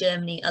summer in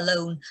Germany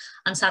alone,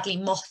 and sadly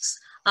moths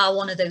are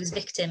one of those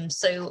victims.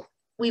 So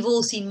we've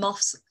all seen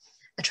moths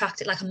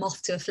attracted like a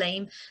moth to a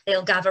flame.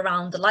 They'll gather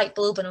around the light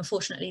bulb, and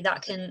unfortunately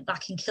that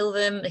can kill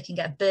them. They can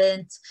get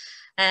burnt.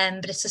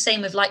 But it's the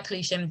same with light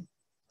pollution.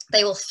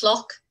 They will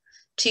flock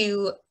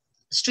to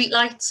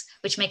streetlights,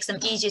 which makes them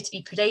easier to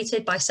be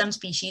predated by some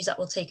species that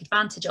will take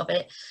advantage of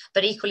it,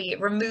 but equally it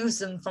removes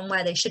them from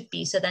where they should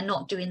be, so they're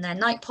not doing their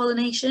night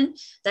pollination.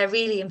 They're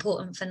really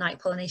important for night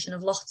pollination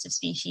of lots of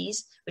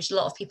species, which a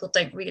lot of people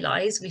don't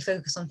realise. We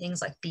focus on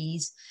things like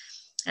bees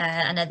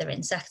and other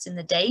insects in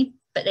the day,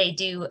 but they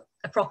do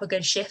a proper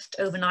good shift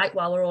overnight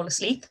while we're all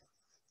asleep.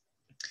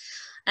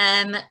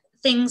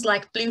 Things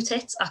like blue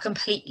tits are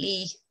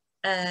completely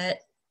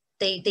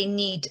they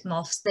need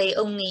moths. They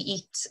only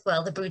eat,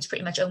 well, the broods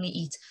pretty much only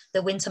eat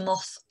the winter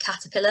moth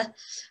caterpillar,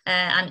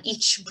 and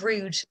each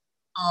brood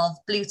of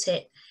blue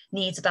tit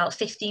needs about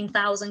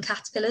 15,000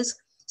 caterpillars.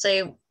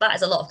 So that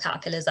is a lot of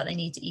caterpillars that they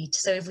need to eat.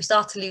 So if we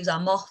start to lose our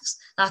moths,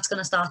 that's going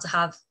to start to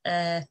have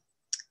a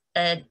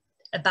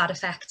bad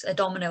effect, a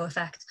domino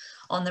effect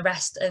on the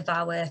rest of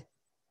our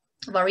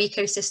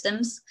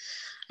ecosystems.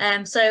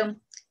 So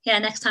yeah,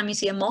 next time you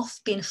see a moth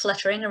being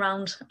fluttering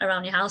around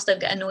your house,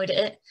 don't get annoyed at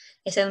it.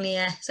 It's only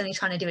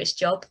trying to do its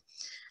job.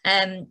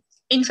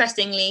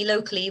 Interestingly,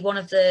 locally, one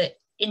of the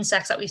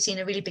insects that we've seen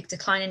a really big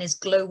decline in is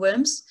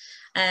glowworms.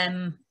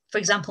 For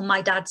example,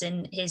 my dad's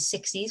in his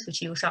 60s, which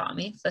he will shout at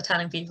me for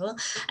telling people,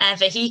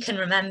 but he can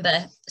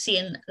remember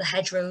seeing the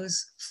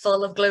hedgerows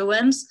full of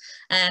glowworms.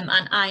 And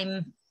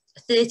I'm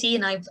 30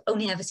 and I've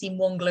only ever seen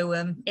one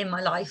glowworm in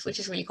my life, which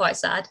is really quite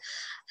sad.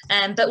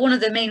 But one of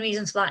the main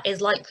reasons for that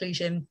is light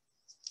pollution.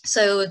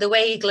 So the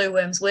way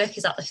glowworms work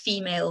is that the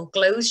female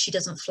glows, she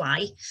doesn't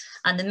fly,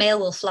 and the male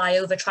will fly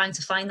over trying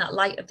to find that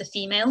light of the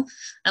female.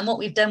 And what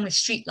we've done with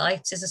street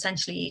lights is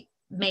essentially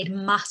made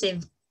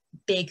massive,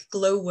 big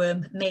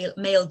glowworm,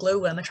 male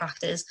glowworm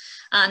attractors.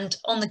 And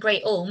on the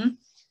Great Orme,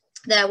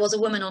 there was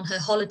a woman on her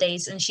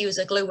holidays and she was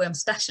a glowworm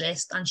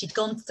specialist, and she'd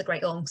gone to the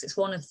Great Orme because it's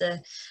one of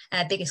the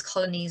biggest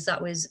colonies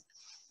that was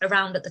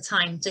around at the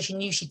time. So she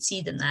knew she'd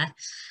see them there.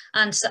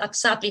 And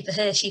sadly for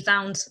her, she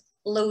found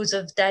loads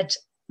of dead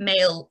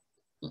male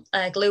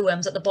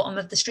glowworms at the bottom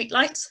of the street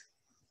lights.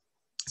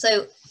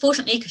 So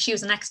fortunately, because she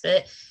was an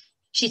expert,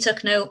 she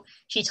took note,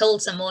 she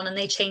told someone, and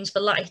they changed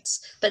the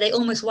lights, but they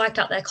almost wiped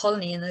out their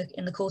colony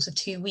in the course of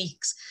 2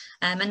 weeks.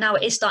 And now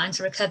it is starting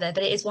to recover,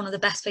 but it is one of the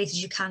best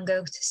places you can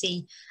go to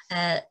see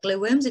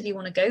glowworms if you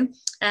want to go.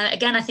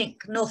 Again, I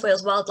think North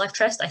Wales Wildlife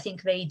Trust, I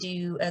think they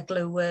do a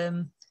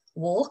glowworm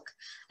walk.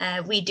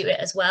 We do it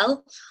as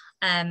well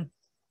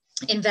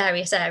in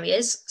various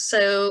areas.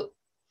 So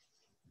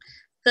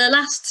the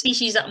last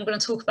species that I'm going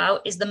to talk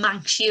about is the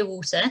Manx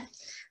shearwater.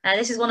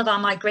 This is one of our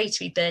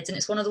migratory birds, and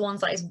it's one of the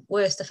ones that is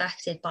worst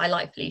affected by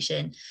light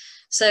pollution.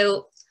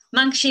 So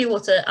Manx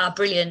shearwater are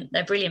brilliant.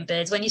 They're brilliant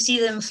birds. When you see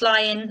them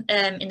flying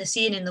in the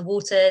sea and in the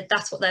water,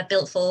 that's what they're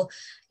built for.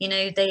 You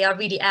know, they are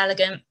really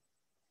elegant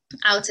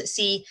out at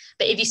sea.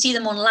 But if you see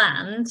them on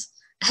land,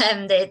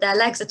 Their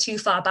legs are too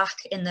far back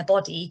in their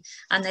body,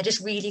 and they're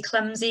just really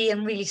clumsy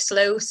and really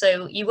slow,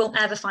 so you won't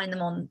ever find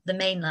them on the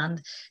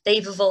mainland.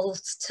 They've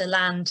evolved to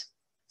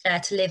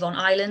live on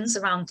islands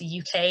around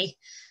the UK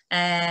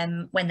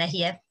when they're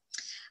here,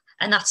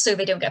 and that's so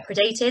they don't get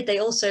predated. They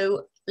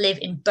also live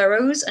in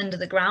burrows under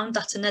the ground.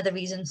 That's another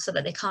reason, so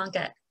that they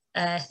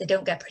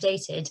don't get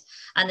predated,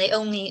 and they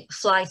only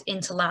fly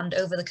into land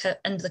under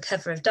the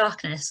cover of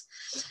darkness.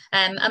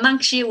 A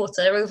Manx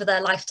shearwater over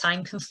their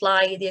lifetime can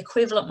fly the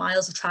equivalent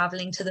miles of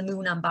travelling to the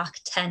moon and back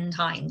 10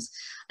 times,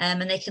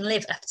 and they can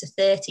live up to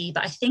 30.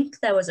 But I think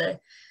there was a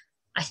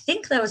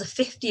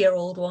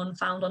 50-year-old one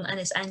found on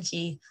Ynys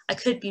Enlli. I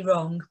could be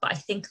wrong, but I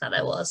think that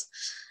there was.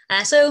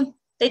 So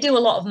they do a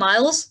lot of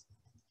miles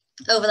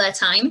over their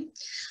time.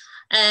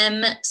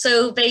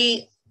 So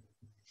they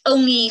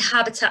only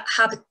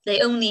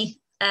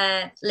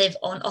live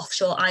on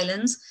offshore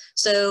islands.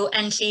 So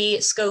Enlli,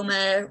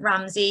 Skoma,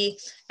 Ramsey.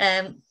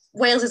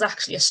 Wales is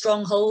actually a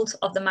stronghold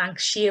of the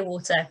Manx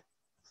shearwater,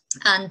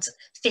 and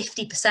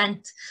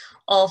 50%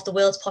 of the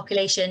world's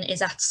population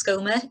is at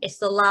Skoma. It's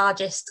the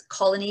largest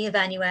colony of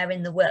anywhere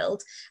in the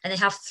world, and they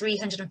have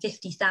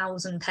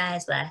 350,000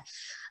 pairs there.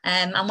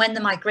 And when the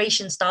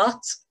migration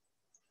starts,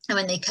 and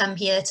when they come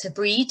here to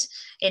breed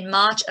in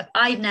March,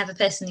 I've never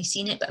personally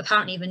seen it, but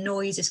apparently the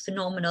noise is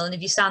phenomenal. And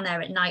if you stand there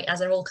at night as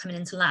they're all coming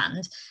into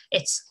land,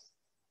 it's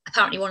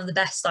apparently one of the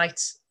best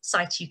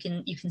sights you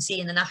can see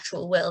in the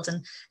natural world.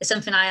 And it's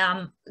something I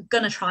am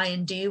gonna try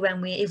and do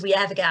if we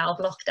ever get out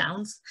of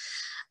lockdowns.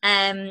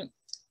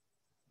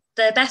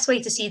 The best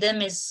way to see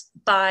them is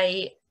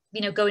by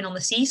going on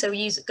the sea. So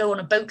we go on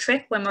a boat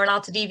trip when we're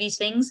allowed to do these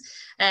things,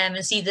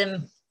 and see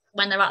them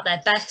when they're at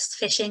their best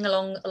fishing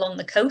along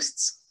the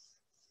coasts.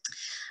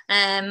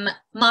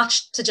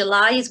 March to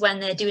July is when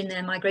they're doing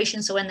their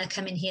migration, so when they're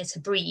coming here to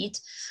breed.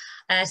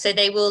 So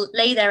they will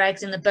lay their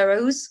eggs in the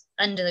burrows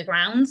under the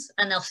ground,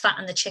 and they'll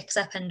fatten the chicks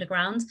up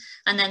underground,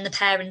 and then the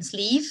parents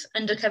leave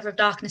under cover of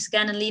darkness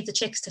again and leave the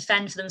chicks to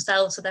fend for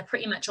themselves. So they're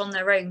pretty much on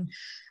their own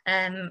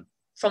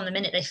from the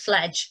minute they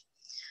fledge.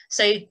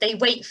 So they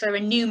wait for a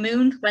new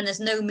moon when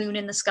there's no moon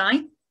in the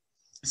sky.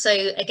 So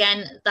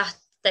again, that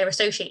they're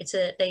associated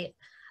to,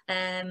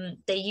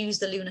 they use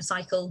the lunar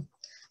cycle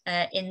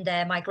in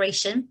their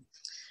migration.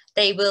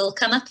 They will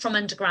come up from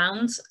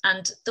underground,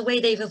 and the way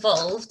they've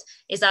evolved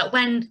is that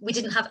when we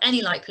didn't have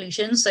any light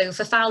pollution, so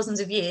for thousands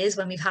of years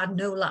when we've had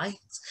no light,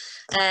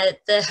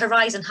 the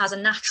horizon has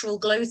a natural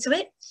glow to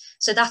it.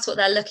 So that's what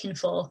they're looking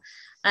for.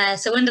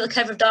 So under the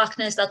cover of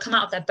darkness, they'll come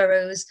out of their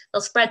burrows,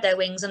 they'll spread their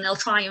wings, and they'll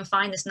try and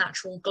find this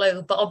natural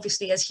glow. But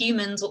obviously as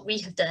humans, what we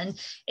have done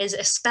is,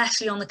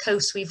 especially on the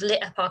coast, we've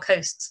lit up our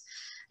coasts.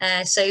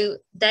 So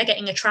they're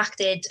getting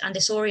attracted and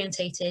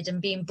disorientated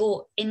and being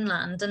brought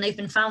inland, and they've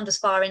been found as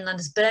far inland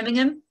as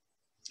Birmingham,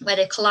 where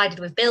they've collided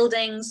with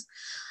buildings,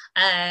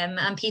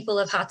 and people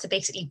have had to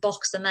basically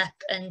box them up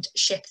and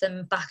ship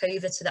them back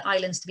over to the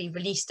islands to be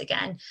released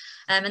again.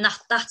 And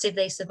that's if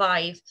they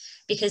survive,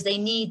 because they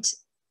need,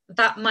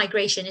 that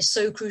migration is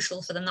so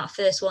crucial for them, that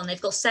first one. They've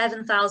got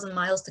 7,000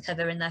 miles to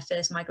cover in their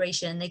first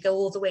migration. They go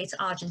all the way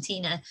to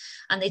Argentina,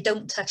 and they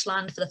don't touch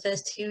land for the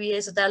first 2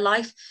 years of their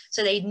life.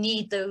 So they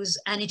need those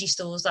energy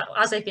stores that,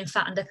 as they've been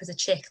fattened up as a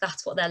chick,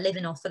 that's what they're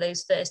living off for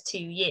those first 2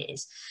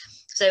 years.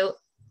 So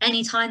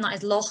any time that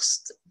is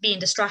lost, being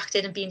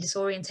distracted and being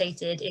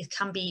disorientated, it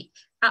can be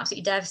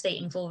absolutely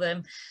devastating for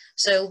them.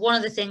 So one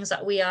of the things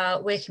that we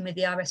are working with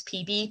the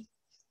RSPB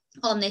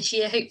on this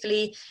year,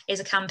 hopefully, is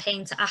a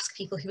campaign to ask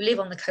people who live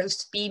on the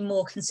coast to be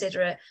more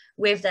considerate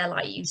with their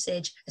light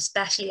usage,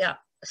 especially at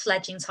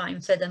fledging time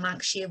for the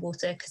Manx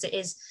shearwater, because it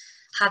is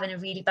having a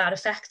really bad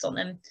effect on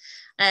them.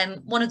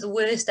 One of the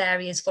worst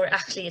areas for it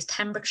actually is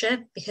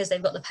Pembrokeshire, because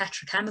they've got the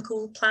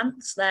petrochemical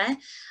plants there,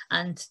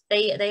 and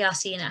they are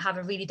seeing it have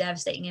a really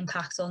devastating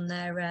impact on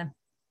their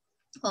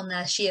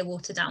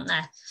shearwater down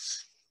there.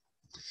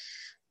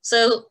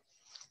 So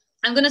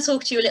I'm going to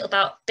talk to you a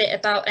little bit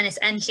about Ynys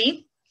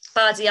Enlli,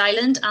 Bardsey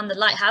Island, and the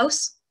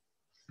lighthouse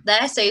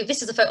there. So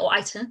this is a photo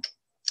I took,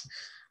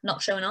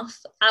 not showing off.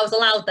 I was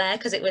allowed there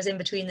because it was in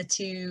between the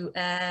two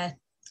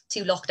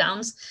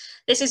lockdowns.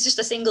 This is just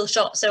a single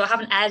shot, so I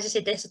haven't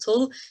edited this at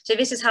all. So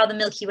this is how the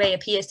Milky Way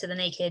appears to the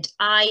naked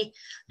eye,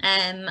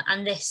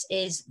 and this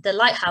is the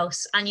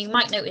lighthouse. And you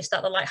might notice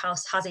that the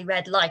lighthouse has a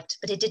red light,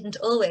 but it didn't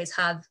always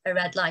have a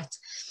red light.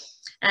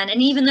 And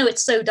even though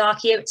it's so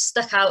dark here, it's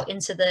stuck out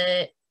into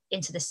the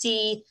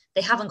sea.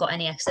 They haven't got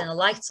any external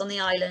lights on the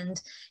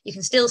island. You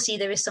can still see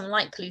there is some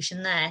light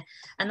pollution there,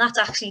 and that's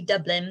actually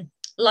Dublin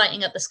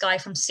lighting up the sky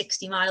from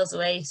 60 miles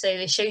away. So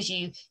it shows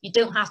you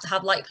don't have to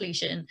have light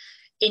pollution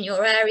in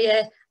your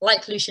area.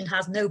 Light pollution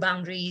has no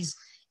boundaries.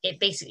 It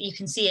basically, you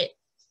can see it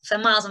for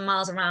miles and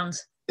miles around.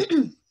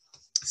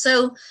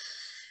 So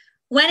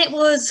when it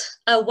was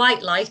a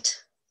white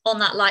light on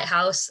that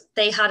lighthouse,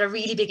 they had a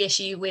really big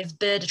issue with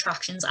bird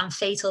attractions and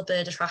fatal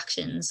bird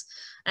attractions.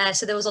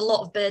 So there was a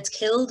lot of birds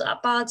killed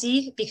at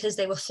Bardsey because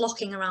they were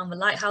flocking around the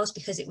lighthouse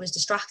because it was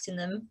distracting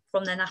them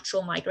from their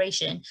natural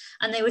migration.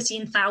 And they were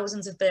seeing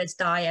thousands of birds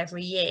die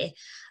every year.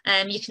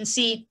 You can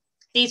see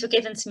These were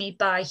given to me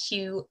by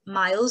Hugh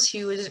Miles,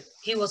 who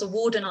was a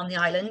warden on the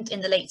island in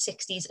the late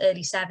 60s,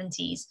 early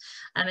 70s.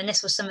 And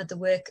this was some of the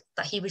work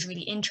that he was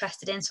really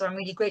interested in. So I'm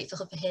really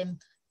grateful for him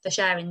for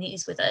sharing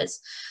these with us.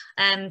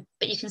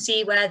 But you can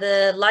see where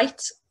the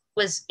light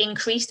was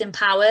increased in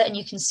power, and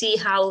you can see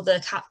how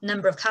the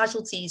number of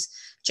casualties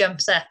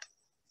jumps up.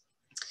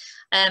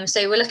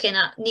 So we're looking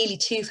at nearly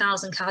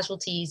 2,000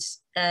 casualties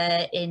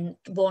in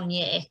 1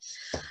 year,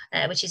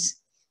 which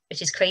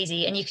is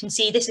crazy. And you can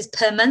see this is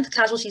per month,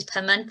 casualties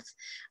per month.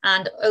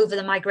 And over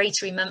the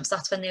migratory months,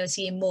 that's when they were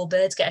seeing more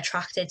birds get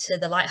attracted to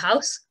the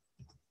lighthouse.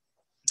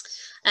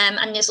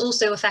 And it's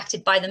also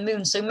affected by the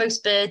moon. So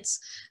most birds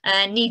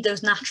need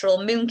those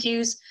natural moon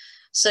cues.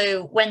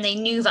 So when they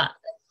knew that,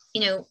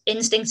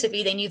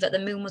 instinctively they knew that the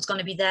moon was going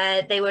to be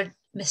there, they were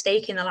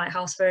mistaking the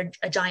lighthouse for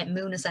a giant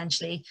moon,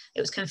 essentially. It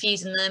was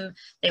confusing them.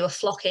 They were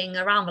flocking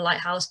around the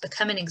lighthouse,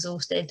 becoming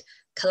exhausted,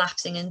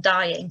 collapsing and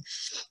dying.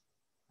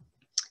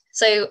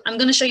 So I'm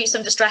going to show you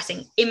some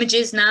distressing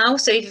images now.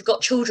 So if you've got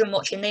children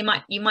watching,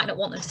 you might not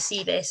want them to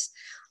see this,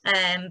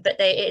 but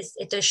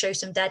it does show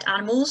some dead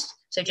animals.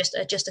 So just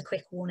a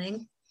quick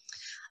warning.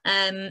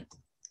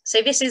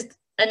 So this is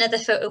another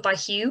photo by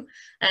Hugh.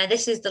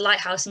 This is the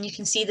lighthouse, and you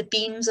can see the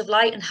beams of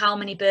light and how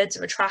many birds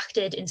are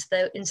attracted into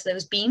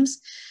those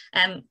beams,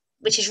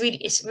 which is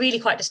really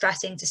quite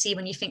distressing to see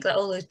when you think that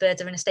all those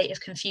birds are in a state of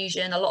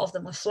confusion. A lot of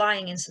them were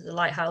flying into the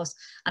lighthouse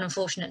and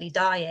unfortunately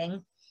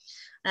dying.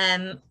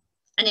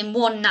 And in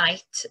one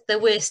night, the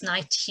worst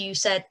night, Hugh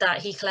said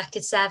that he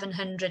collected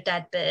 700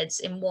 dead birds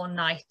in one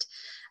night.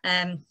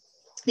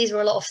 These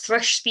were a lot of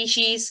thrush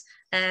species,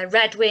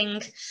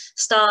 redwing,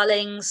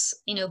 starlings,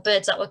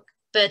 birds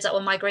that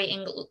were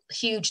migrating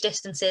huge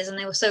distances, and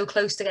they were so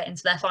close to getting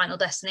to their final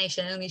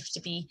destination only to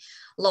be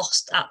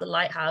lost at the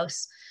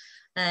lighthouse.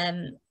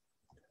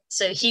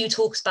 So Hugh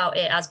talks about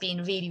it as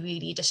being really,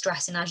 really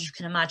distressing, as you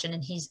can imagine,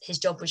 and his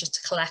job was just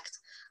to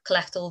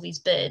collect all these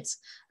birds,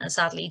 and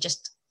sadly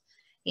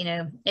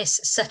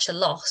it's such a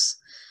loss.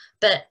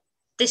 But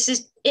it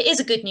is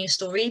a good news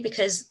story,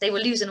 because they were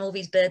losing all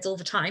these birds all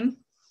the time.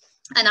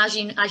 And as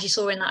you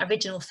saw in that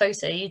original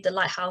photo, the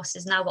lighthouse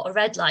has now got a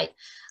red light,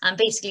 and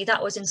basically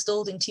that was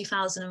installed in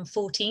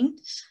 2014,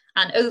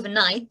 and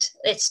overnight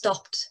it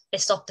stopped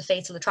the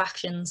fatal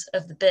attractions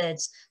of the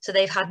birds. So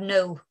they've had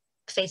no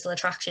fatal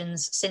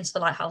attractions since the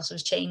lighthouse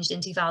was changed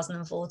in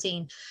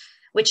 2014,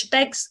 which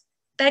begs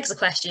the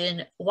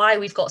question why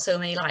we've got so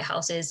many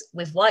lighthouses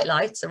with white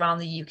lights around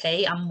the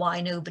UK, and why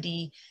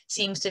nobody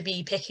seems to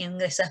be picking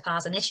this up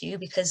as an issue,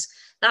 because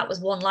that was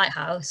one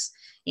lighthouse.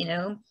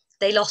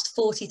 They lost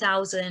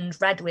 40,000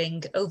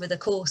 redwing over the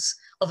course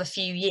of a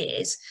few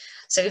years.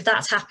 So if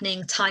that's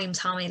happening times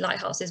how many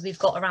lighthouses we've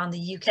got around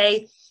the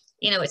UK,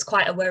 it's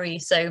quite a worry.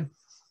 So,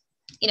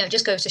 it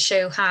just goes to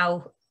show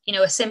how,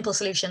 a simple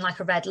solution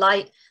like a red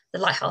light, the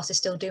lighthouse is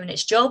still doing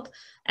its job,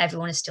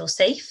 everyone is still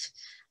safe,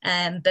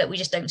 but we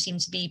just don't seem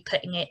to be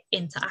putting it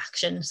into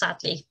action,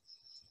 sadly.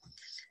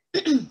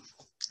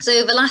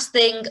 So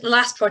the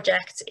last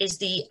project is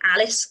the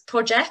Alice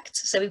project.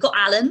 So we've got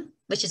Alan,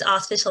 which is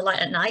artificial light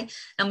at night,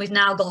 and we've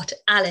now got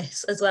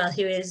Alice as well,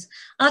 who is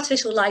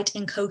artificial light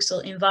in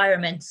coastal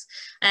environments.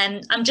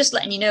 And I'm just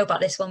letting you know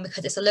about this one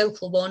because it's a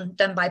local one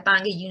done by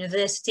Bangor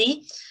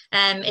University.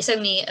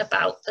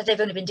 They've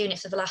only been doing it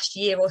for the last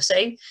year or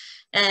so.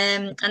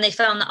 And they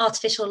found that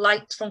artificial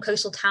light from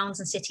coastal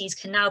towns and cities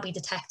can now be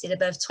detected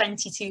above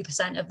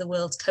 22% of the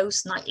world's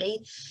coast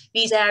nightly.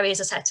 These areas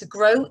are set to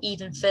grow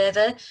even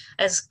further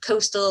as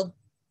coastal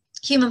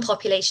human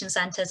population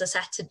centres are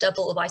set to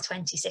double by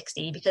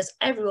 2060, because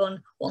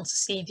everyone wants a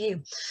sea view.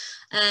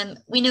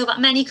 We know that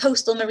many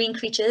coastal marine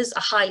creatures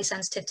are highly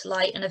sensitive to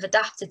light and have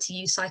adapted to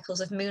use cycles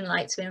of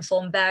moonlight to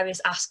inform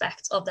various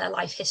aspects of their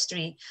life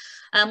history.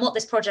 What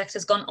this project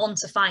has gone on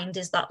to find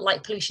is that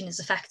light pollution is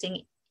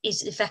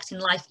affecting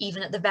life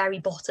even at the very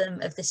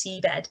bottom of the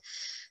seabed.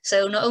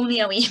 So not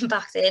only are we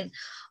impacting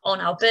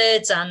on our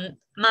birds and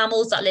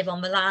mammals that live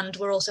on the land,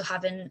 we're also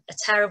having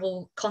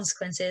terrible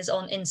consequences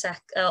on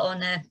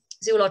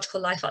zoological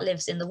life that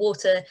lives in the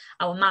water,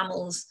 our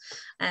mammals,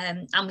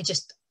 and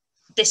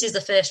this is the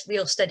first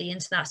real study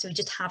into that, so we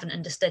just haven't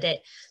understood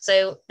it.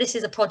 So this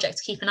is a project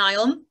to keep an eye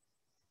on,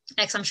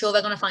 because I'm sure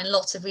they're going to find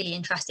lots of really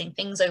interesting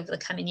things over the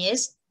coming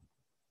years.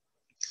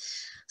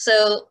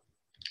 So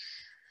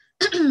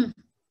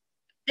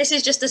this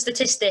is just a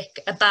statistic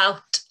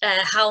about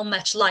how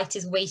much light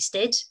is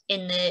wasted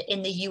in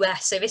the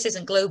US. So this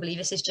isn't globally,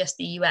 this is just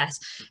the US.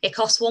 It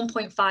costs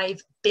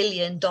 $1.5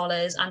 billion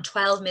and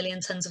 12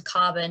 million tons of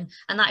carbon,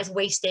 and that is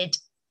wasted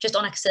just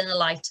on external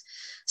light.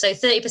 So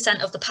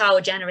 30% of the power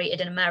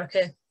generated in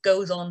America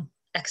goes on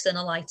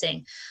external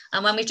lighting.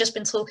 And when we've just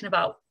been talking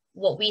about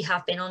what we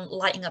have been on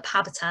lighting up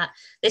habitat,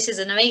 this is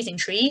an amazing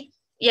tree.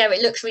 Yeah,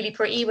 it looks really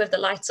pretty with the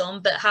lights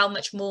on, but how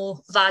much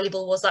more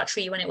valuable was that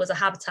tree when it was a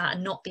habitat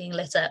and not being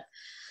lit up?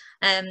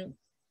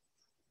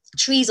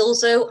 Trees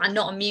also are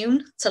not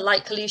immune to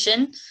light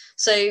pollution.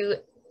 So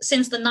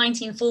since the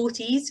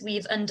 1940s,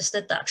 we've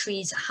understood that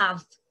trees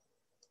have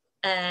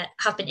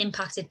been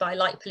impacted by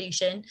light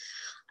pollution.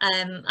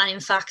 And in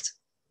fact,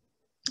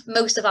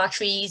 Most of our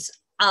trees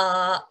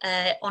are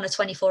on a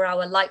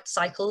 24-hour light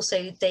cycle,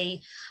 so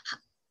they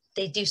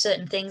do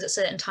certain things at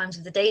certain times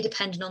of the day,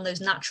 depending on those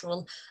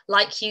natural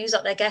light cues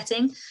that they're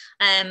getting.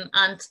 And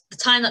the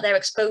time that they're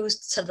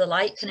exposed to the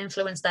light can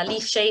influence their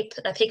leaf shape,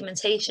 their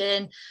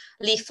pigmentation,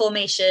 leaf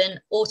formation,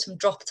 autumn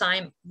drop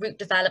time, root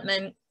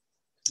development,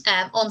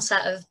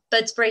 onset of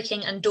buds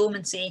breaking, and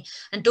dormancy.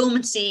 And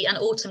dormancy and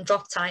autumn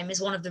drop time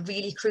is one of the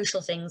really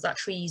crucial things that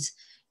trees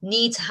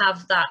need to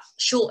have, that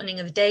shortening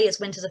of day as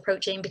winter's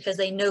approaching, because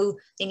they know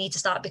they need to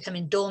start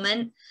becoming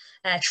dormant.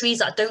 Trees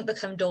that don't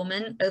become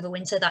dormant over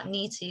winter, that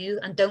need to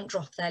and don't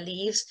drop their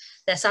leaves,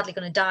 they're sadly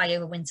going to die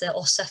over winter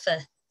or suffer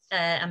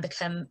and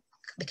become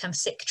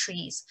sick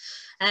trees.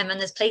 And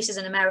there's places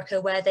in America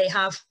where they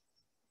have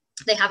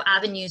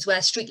avenues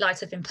where street lights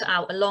have been put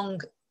out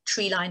along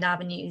tree-lined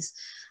avenues,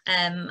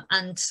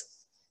 and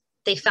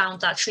they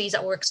found that trees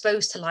that were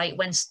exposed to light,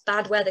 when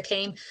bad weather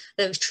came,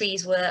 those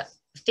trees were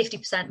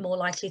 50% more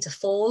likely to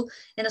fall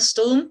in a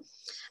storm.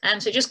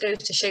 So it just goes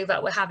to show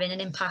that we're having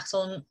an impact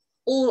on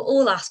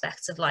all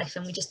aspects of life,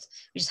 and we just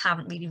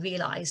haven't really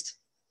realised.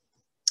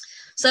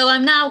 So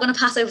I'm now going to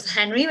pass over to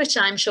Henry, which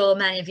I'm sure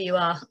many of you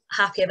are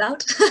happy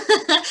about.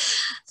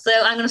 So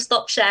I'm going to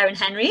stop sharing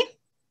Henry,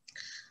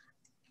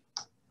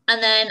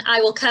 and then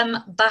I will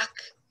come back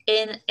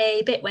in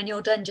a bit when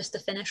you're done, just to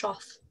finish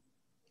off.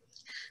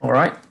 All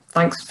right,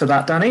 thanks for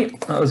that, Dani.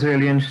 That was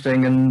really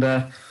interesting,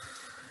 and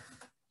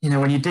you know,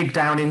 when you dig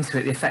down into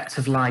it, the effect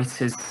of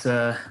light is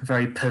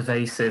very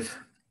pervasive.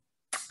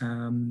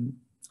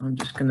 I'm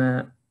just going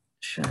to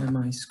share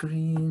my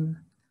screen.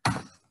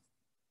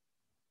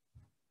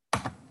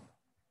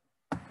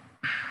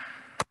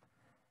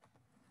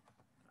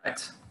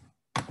 Right.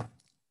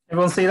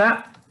 Everyone see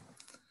that?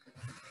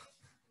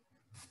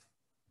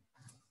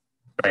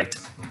 Great.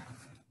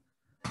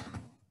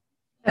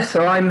 Yeah,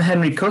 so I'm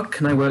Henry Cook,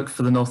 and I work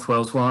for the North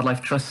Wales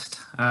Wildlife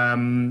Trust.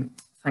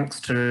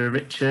 Thanks to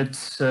Richard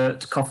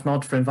at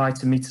Cofnod for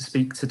inviting me to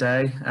speak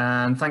today,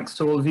 and thanks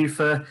to all of you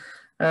for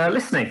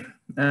listening.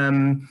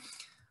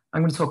 I'm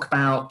going to talk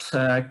about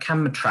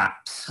camera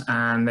traps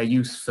and their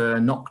use for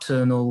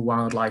nocturnal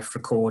wildlife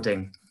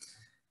recording.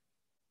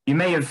 You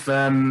may have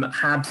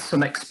had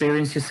some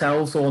experience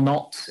yourselves or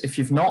not. If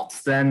you've not,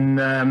 then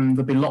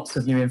there'll be lots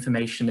of new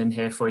information in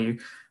here for you.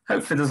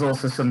 Hopefully there's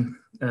also some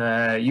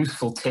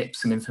useful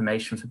tips and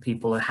information for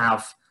people who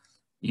have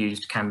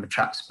used camera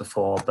traps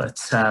before, but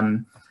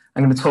I'm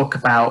going to talk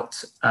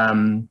about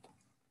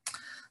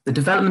the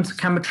development of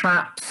camera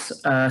traps,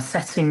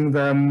 setting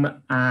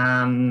them,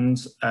 and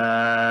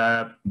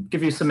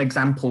give you some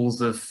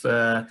examples of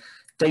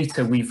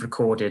data we've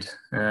recorded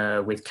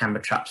with camera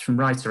traps from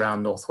right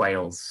around North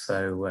Wales.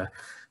 So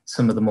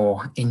some of the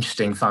more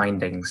interesting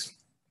findings.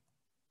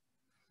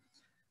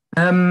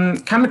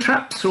 Camera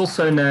traps,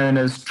 also known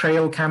as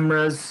trail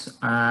cameras,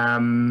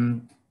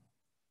 and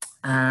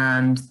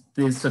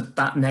there's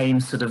that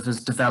name sort of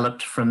has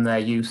developed from their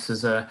use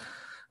as a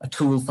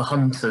tool for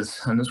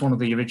hunters, and it's one of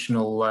the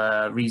original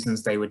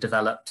reasons they were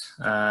developed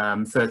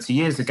 30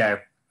 years ago.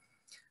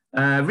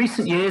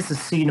 Recent years has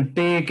seen a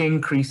big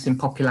increase in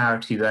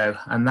popularity though,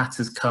 and that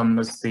has come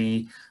as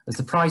the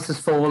price has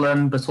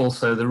fallen, but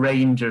also the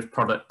range of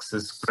products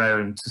has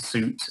grown to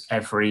suit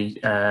every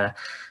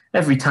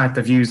type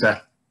of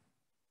user.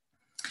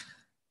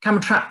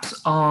 Camera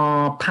traps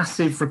are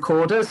passive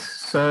recorders,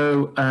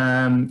 so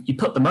you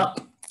put them up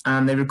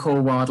and they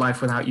record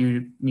wildlife without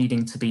you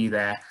needing to be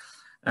there.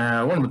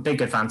 One of the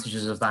big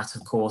advantages of that,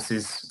 of course,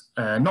 is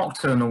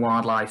nocturnal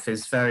wildlife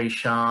is very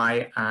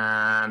shy,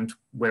 and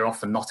we're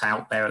often not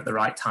out there at the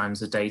right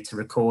times of day to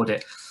record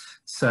it.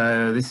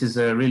 So this is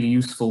a really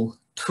useful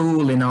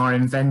tool in our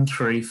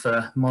inventory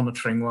for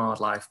monitoring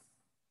wildlife.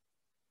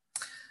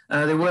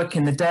 They work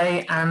in the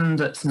day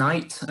and at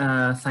night,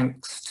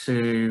 thanks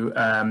to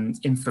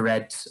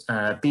infrared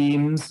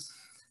beams.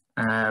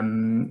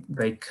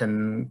 They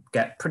can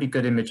get pretty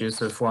good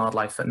images of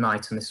wildlife at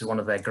night, and this is one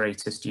of their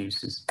greatest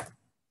uses.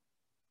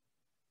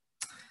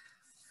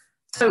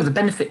 So the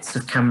benefits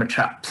of camera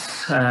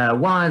traps,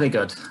 why are they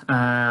good,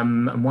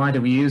 and why do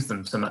we use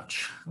them so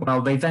much?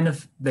 Well, they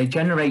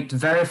generate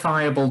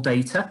verifiable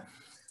data,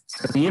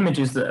 so the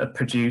images that are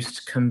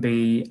produced can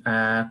be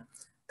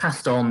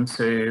passed on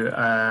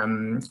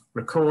to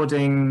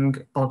recording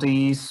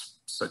bodies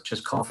such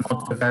as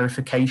Cofnod for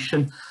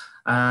verification,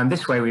 and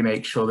this way we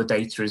make sure the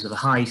data is of a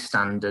high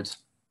standard.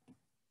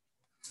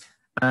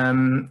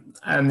 And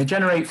they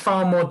generate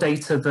far more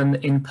data than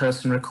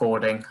in-person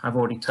recording. I've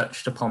already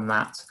touched upon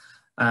that.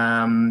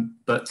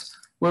 But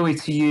were we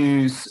to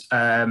use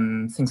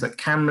things like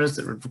cameras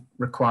that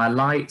require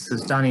lights,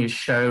 as Dani has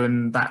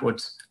shown, that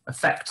would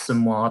affect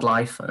some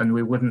wildlife and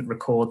we wouldn't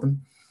record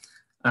them.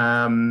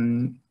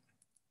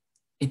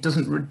 It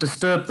doesn't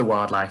disturb the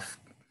wildlife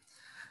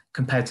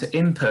compared to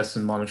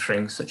in-person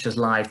monitoring, such as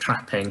live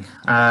trapping.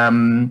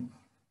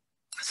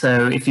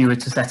 So if you were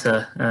to set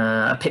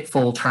a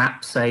pitfall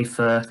trap, say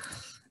for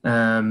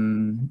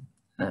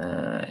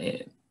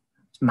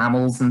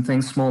mammals and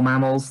things, small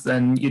mammals,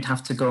 then you'd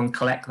have to go and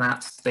collect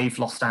that. They've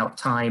lost out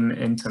time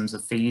in terms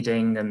of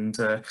feeding and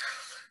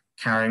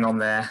carrying on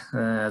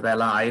their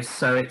lives.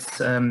 So it's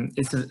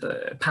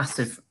a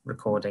passive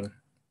recording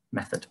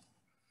method.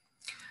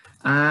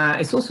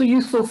 It's also a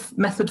useful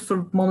method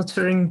for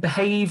monitoring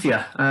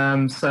behaviour.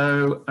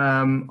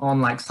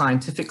 On like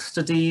scientific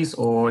studies,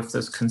 or if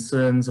there's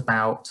concerns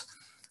about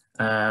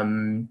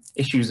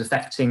issues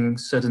affecting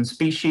certain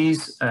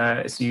species,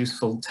 it's a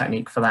useful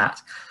technique for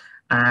that.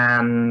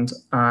 And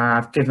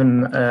I've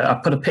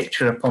put a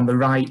picture up on the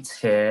right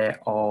here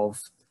of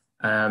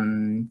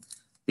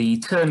the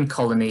tern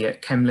colony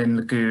at Kemlyn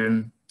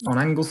Lagoon on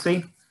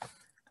Anglesey,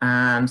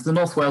 and the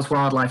North Wales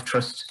Wildlife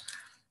Trust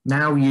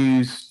now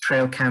use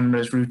trail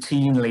cameras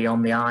routinely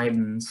on the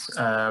islands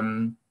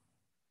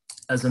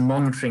as a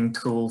monitoring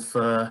tool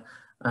for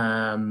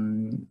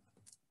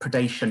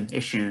predation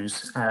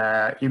issues.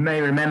 You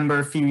may remember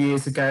a few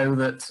years ago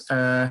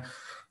that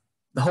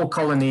the whole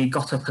colony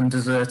got up and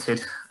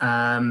deserted,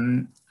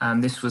 and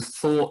this was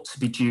thought to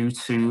be due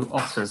to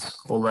otters,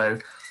 although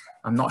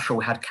I'm not sure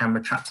we had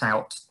camera traps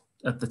out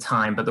at the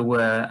time, but there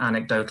were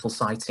anecdotal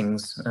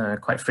sightings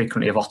quite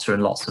frequently of otter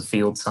and lots of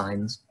field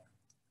signs.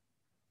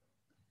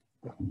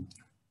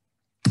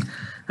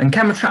 And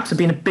camera traps have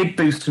been a big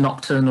boost to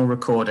nocturnal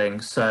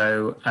recording.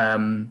 So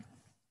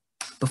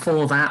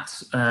before that,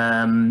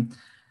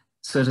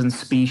 certain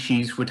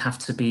species would have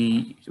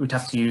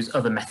to use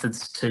other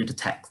methods to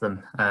detect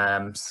them,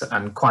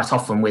 and quite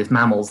often with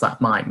mammals that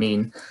might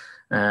mean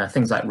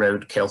things like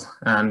roadkill,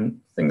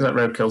 and things like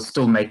roadkill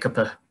still make up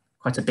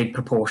quite a big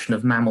proportion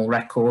of mammal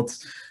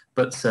records,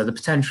 but the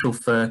potential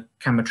for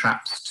camera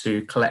traps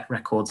to collect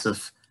records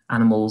of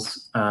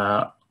animals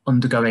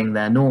undergoing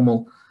their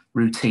normal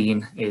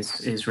routine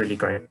is really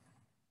great.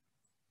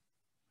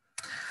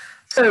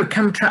 So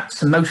camera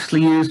traps are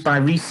mostly used by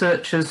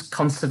researchers,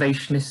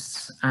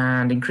 conservationists,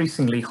 and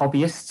increasingly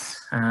hobbyists.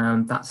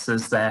 That's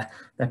as their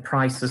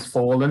price has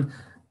fallen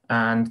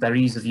and their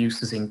ease of use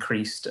has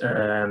increased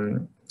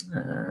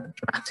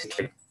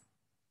dramatically.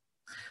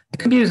 It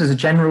can be used as a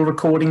general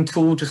recording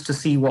tool just to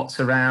see what's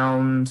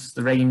around,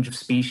 the range of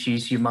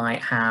species you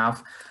might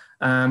have,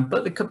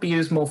 but it could be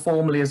used more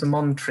formally as a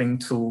monitoring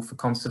tool for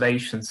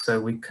conservation, so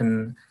we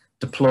can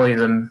deploy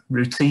them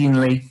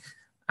routinely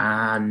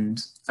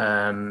and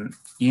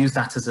use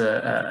that as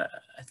a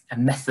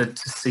method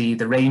to see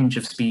the range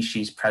of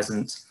species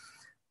present,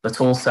 but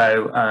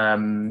also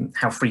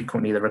how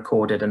frequently they're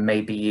recorded, and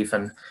maybe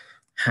even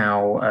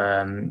how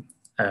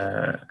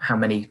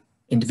many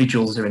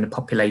individuals are in a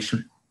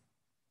population.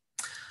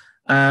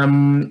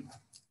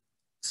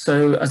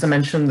 So as I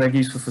mentioned, they're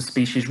useful for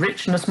species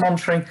richness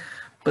monitoring,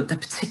 but they're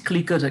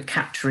particularly good at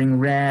capturing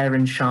rare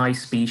and shy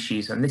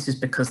species, and this is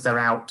because they're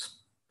out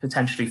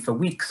potentially for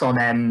weeks on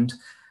end,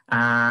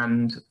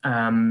 and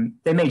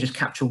they may just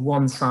capture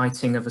one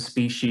sighting of a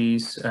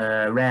species,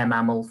 rare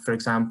mammal, for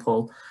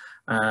example,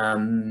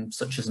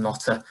 such as an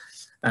otter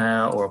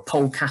or a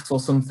polecat or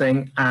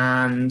something,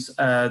 and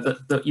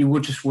that you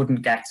just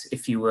wouldn't get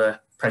if you were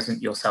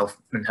present yourself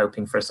and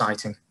hoping for a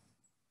sighting.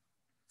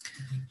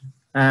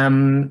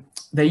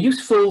 They're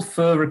useful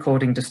for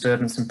recording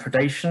disturbance and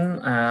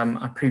predation.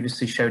 I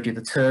previously showed you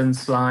the tern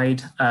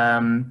slide.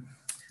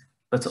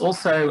 But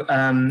also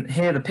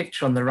here, the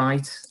picture on the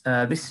right,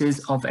 this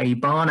is of a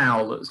barn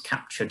owl that was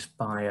captured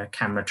by a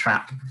camera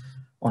trap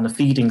on a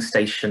feeding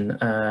station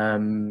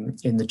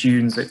in the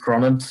dunes at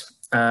Gronant.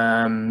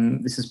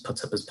 This is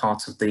put up as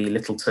part of the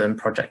Little Tern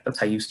project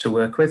that I used to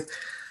work with.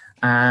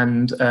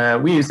 And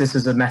we use this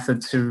as a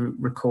method to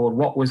record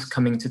what was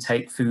coming to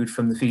take food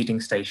from the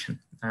feeding station.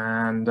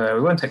 And we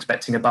weren't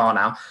expecting a barn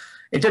owl.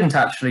 It didn't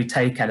actually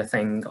take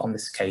anything on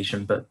this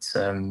occasion, but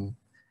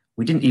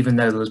we didn't even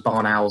know there was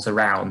barn owls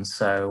around,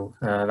 so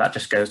that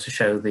just goes to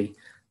show the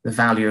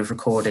value of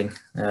recording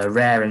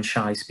rare and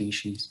shy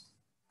species.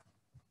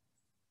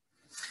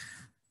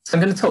 So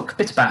I'm going to talk a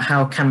bit about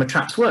how camera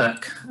traps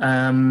work.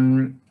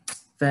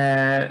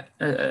 They're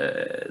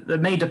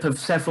made up of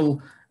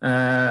several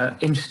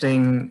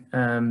interesting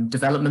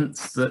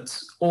developments that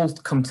all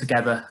come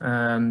together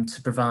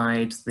to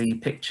provide the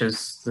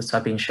pictures that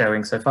I've been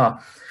showing so far.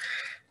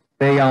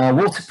 They are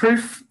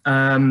waterproof.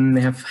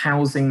 They have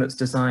housing that's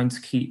designed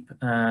to keep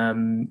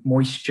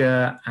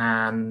moisture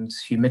and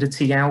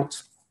humidity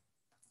out.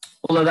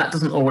 Although that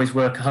doesn't always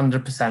work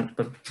 100%,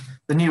 but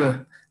the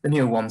newer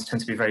ones tend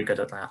to be very good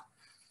at that.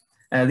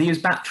 They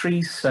use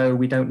batteries, so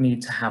we don't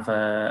need to have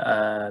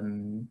a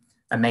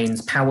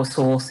mains power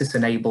source. This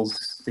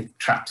enables the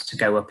traps to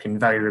go up in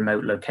very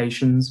remote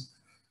locations.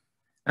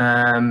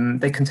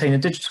 They contain a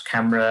digital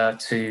camera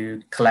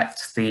to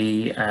collect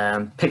the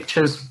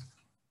pictures.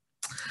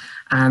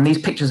 And these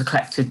pictures are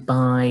collected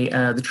by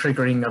the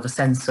triggering of a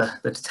sensor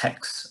that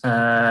detects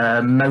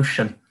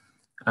motion.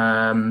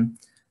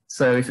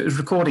 So if it was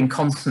recording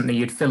constantly,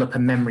 you'd fill up a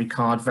memory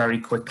card very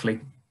quickly,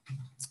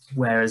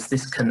 whereas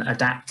this can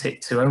adapt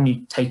it to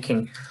only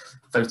taking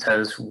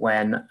photos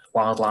when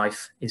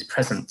wildlife is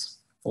present.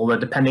 Although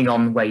depending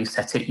on where you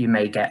set it, you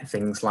may get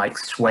things like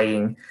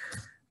swaying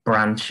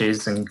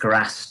branches and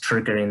grass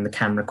triggering the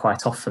camera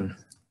quite often.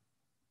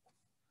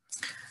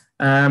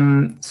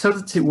 So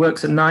that it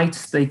works at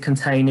night, they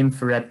contain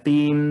infrared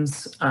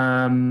beams.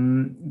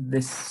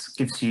 This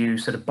gives you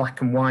sort of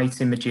black and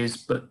white images,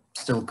 but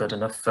still good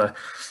enough for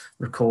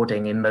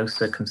recording in most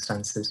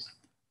circumstances.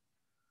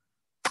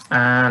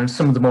 And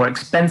some of the more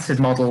expensive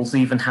models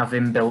even have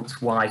inbuilt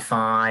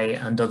Wi-Fi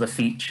and other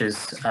features,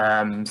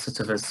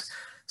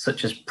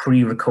 such as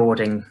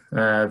pre-recording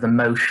the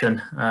motion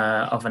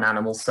of an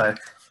animal. So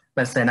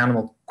let's say an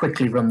animal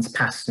quickly runs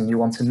past and you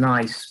want a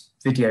nice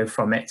video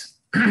from it.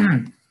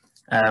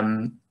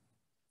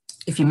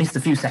 If you missed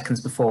a few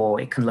seconds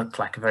before, it can look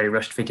like a very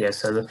rushed video.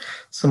 So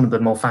some of the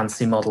more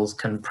fancy models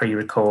can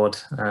pre-record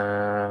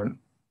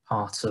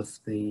part of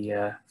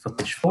the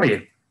footage for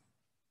you.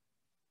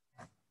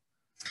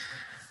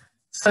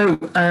 So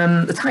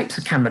the types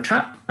of camera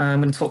trap,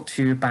 I'm going to talk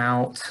to you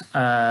about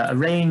a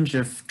range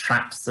of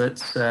traps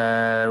that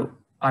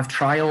I've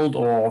trialed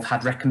or have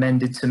had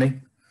recommended to me.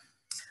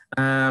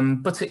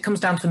 But it comes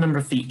down to a number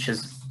of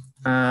features.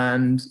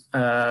 And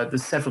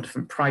there's several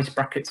different price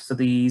brackets for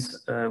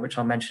these, which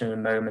I'll mention in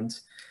a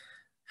moment.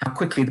 How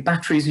quickly the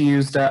batteries are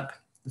used up,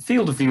 the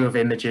field of view of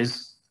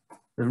images,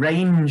 the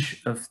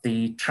range of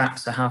the trap,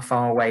 so how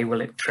far away will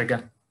it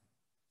trigger,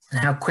 and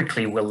how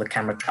quickly will the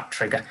camera trap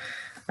trigger.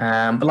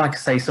 But like I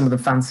say, some of the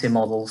fancier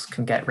models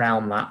can get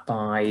around that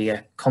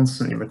by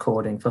constantly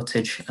recording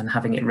footage and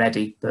having it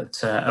ready,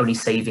 but only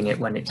saving it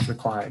when it's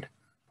required.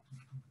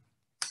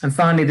 And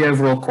finally, the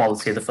overall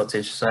quality of the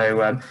footage.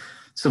 So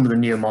some of the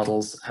newer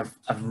models have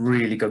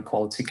really good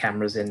quality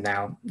cameras in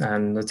now,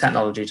 and the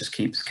technology just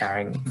keeps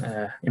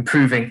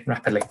improving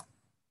rapidly.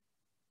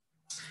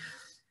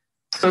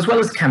 So as well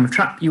as the camera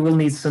trap, you will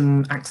need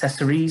some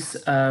accessories.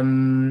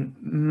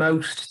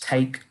 Most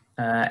take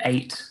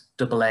 8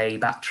 AA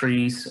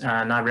batteries,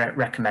 and I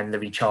recommend the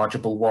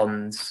rechargeable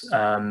ones.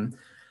 A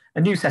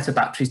new set of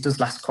batteries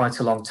does last quite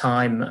a long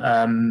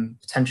time,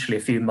 potentially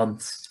a few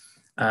months,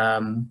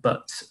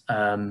 but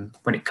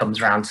when it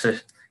comes around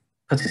to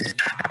putting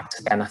it out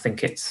again, I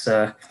think it's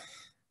more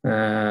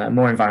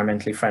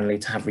environmentally friendly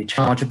to have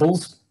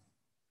rechargeables.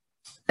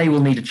 They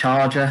will need a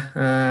charger,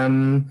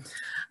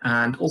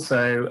 and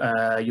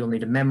also you'll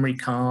need a memory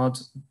card,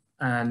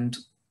 and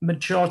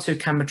majority of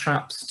camera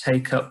traps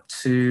take up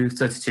to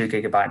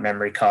 32GB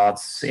memory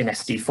cards in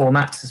SD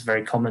format. It's a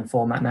very common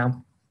format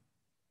now.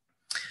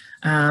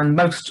 And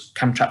most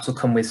camera traps will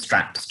come with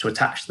straps to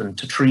attach them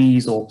to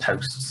trees or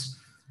posts.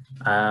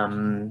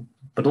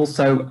 But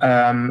also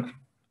a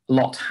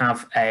lot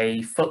have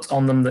a foot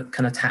on them that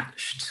can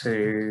attach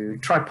to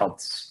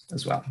tripods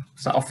as well.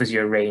 So that offers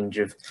you a range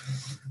of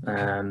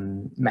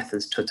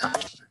methods to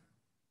attach them.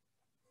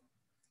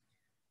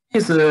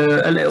 Here's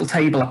a little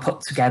table I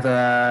put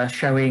together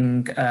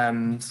showing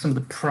some of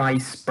the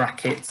price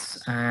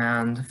brackets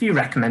and a few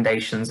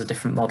recommendations of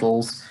different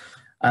models.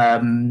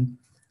 I'm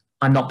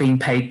not being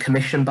paid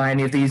commission by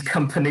any of these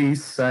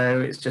companies,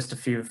 so it's just a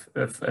few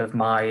of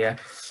my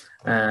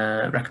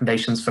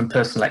recommendations from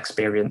personal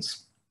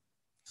experience.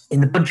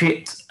 In the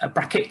budget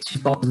bracket,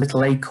 you've got the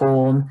little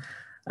Acorn,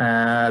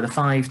 the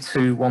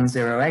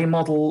 5210A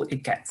model.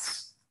 It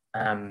gets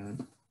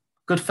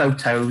good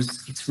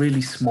photos, it's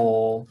really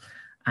small,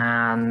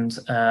 and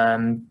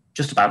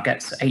just about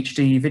gets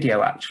HD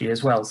video actually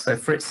as well. So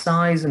for its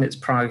size and its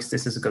price,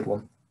 this is a good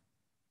one.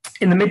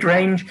 In the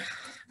mid-range,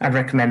 I'd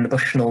recommend the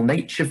Bushnell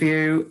Nature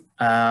View.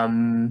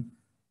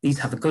 These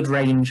have a good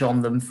range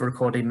on them for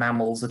recording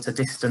mammals at a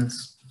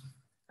distance.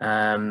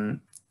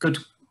 Good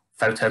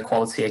photo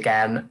quality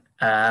again,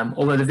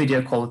 although the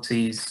video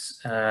quality is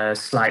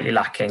slightly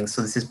lacking,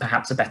 so this is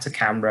perhaps a better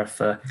camera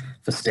for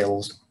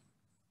stills.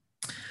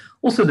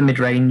 Also the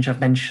mid-range, I've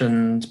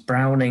mentioned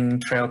Browning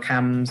trail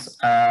cams.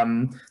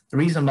 The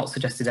reason I've not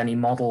suggested any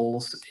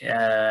models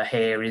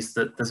here is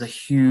that there's a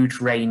huge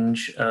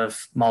range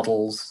of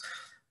models,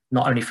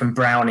 not only from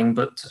Browning,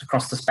 but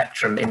across the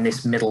spectrum in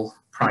this middle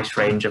price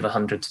range of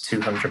 £100 to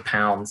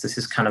 £200. This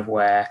is kind of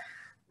where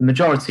the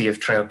majority of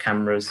trail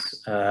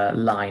cameras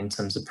lie in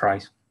terms of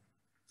price.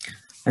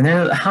 And then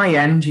at the high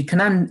end, you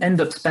can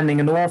end up spending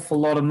an awful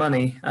lot of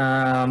money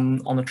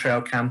on a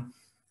trail cam,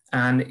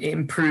 and it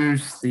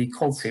improves the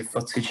quality of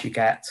footage you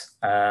get,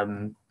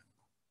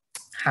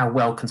 how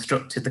well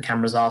constructed the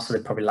cameras are, so they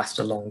probably last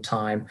a long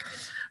time.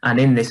 And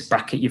in this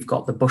bracket, you've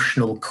got the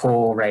Bushnell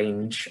Core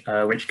range,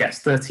 which gets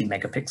 30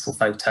 megapixel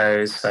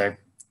photos, so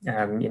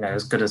you know,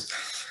 as good as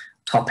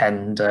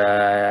top-end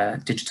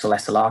digital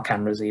SLR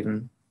cameras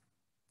even,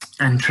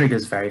 and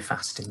triggers very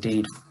fast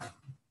indeed.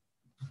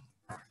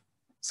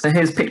 So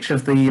here's a picture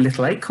of the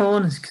little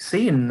Acorn. As you can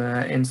see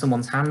in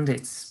someone's hand,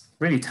 it's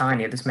really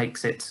tiny. This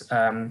makes it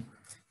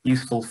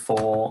useful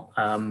for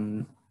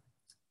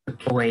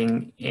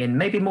deploying in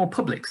maybe more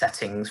public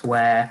settings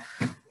where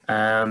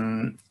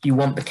you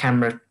want the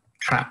camera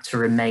trap to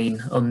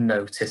remain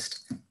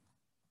unnoticed.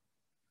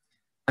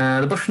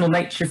 The Bushnell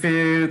Nature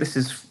View, this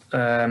is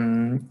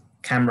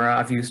camera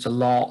I've used a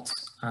lot.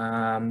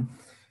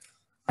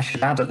 I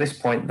should add at this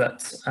point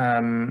that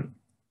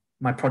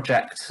my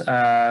project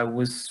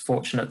was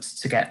fortunate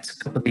to get a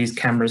couple of these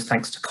cameras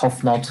thanks to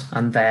Cofnod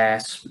and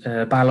their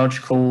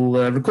biological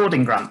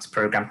recording grants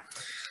programme.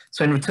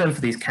 So in return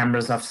for these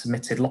cameras, I've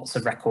submitted lots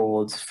of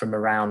records from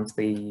around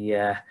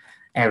the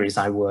areas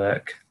I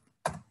work.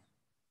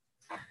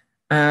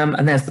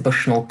 And there's the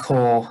Bushnell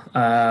core.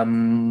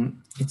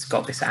 It's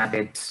got this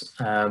added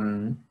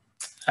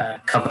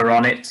cover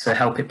on it to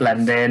help it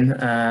blend in,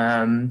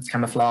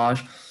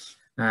 camouflage,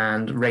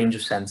 and range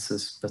of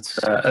sensors, but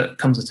it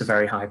comes at a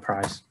very high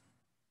price.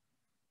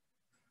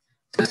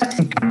 So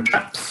setting camera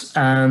traps,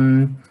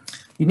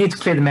 you need to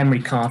clear the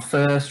memory card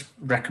first,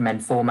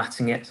 recommend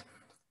formatting it,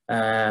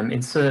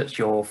 insert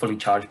your fully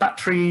charged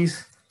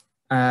batteries,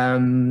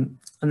 and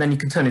then you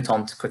can turn it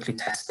on to quickly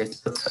test it.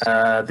 But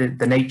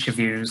the nature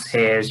views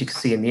here, as you can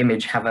see in the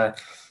image, have a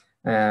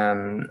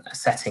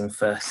setting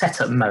for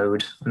setup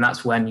mode, and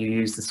that's when you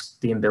use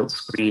the inbuilt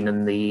screen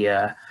and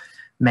the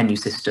menu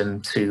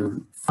system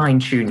to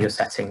fine-tune your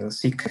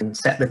settings. You can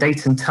set the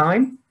date and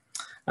time,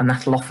 and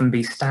that'll often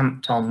be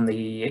stamped on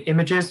the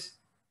images,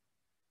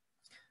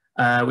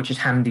 which is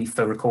handy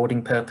for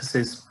recording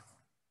purposes.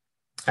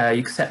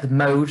 You can set the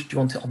mode. Do you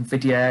want it on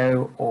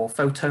video or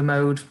photo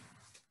mode?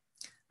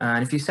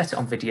 And if you set it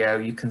on video,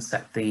 you can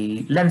set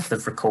the length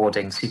of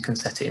recording. So you can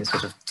set it in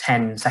sort of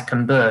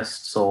 10-second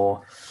bursts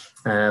or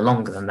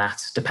longer than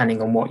that,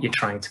 depending on what you're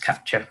trying to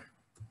capture.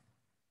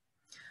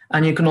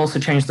 And you can also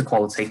change the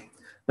quality.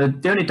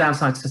 The only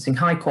downside to setting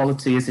high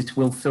quality is it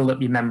will fill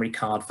up your memory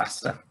card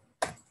faster.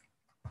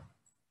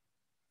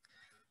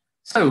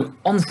 So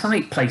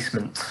on-site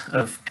placement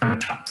of camera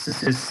traps,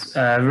 this is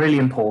really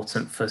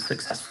important for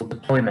successful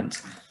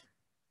deployment.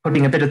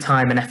 Putting a bit of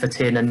time and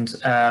effort in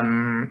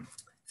and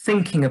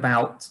thinking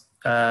about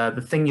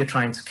the thing you're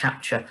trying to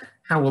capture,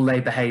 how will they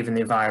behave in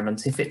the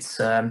environment? If it's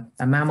a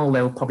mammal,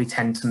 they'll probably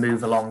tend to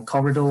move along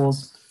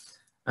corridors.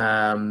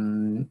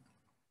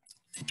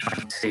 If you're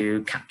trying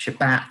to capture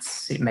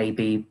bats, it may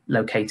be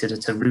located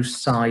at a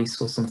roost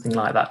site or something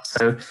like that.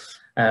 So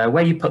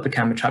where you put the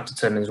camera trap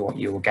determines what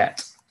you will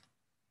get.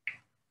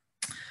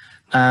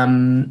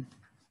 To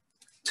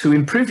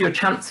improve your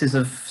chances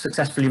of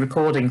successfully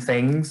recording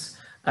things,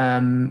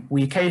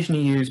 we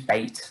occasionally use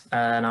bait,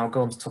 and I'll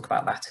go on to talk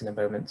about that in a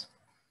moment.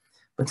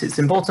 But it's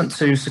important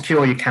to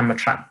secure your camera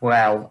trap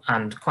well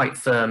and quite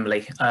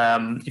firmly.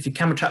 If your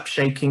camera trap's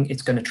shaking,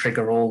 it's going to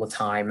trigger all the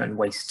time and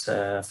waste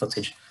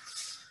footage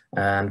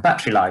and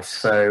battery life.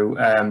 So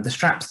the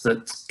straps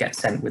that get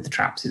sent with the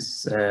traps,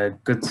 is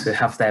good to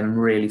have them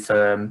really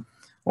firm,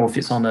 or if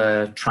it's on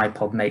a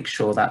tripod, make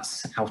sure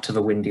that's out of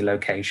a windy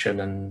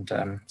location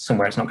and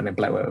somewhere it's not going to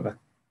blow over.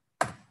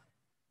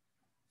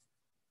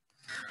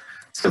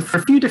 So for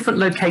a few different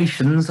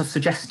locations, I've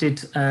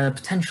suggested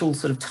potential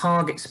sort of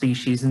target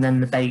species and then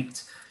the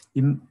bait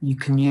you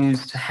can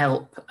use to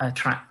help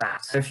track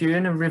that. So if you're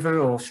in a river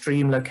or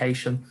stream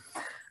location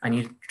and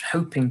you're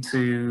hoping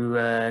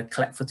to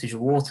collect footage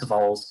of water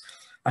voles,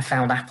 I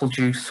found apple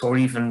juice or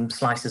even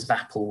slices of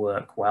apple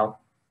work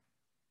well.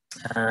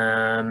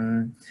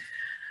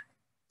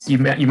 You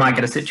might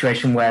get a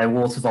situation where a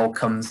water vole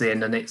comes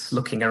in and it's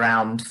looking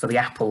around for the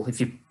apple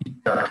if you've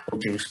got apple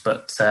juice,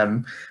 but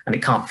and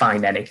it can't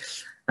find any.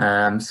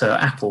 So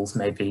apples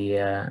may be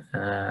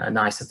a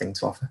nicer thing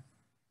to offer.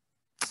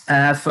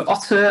 For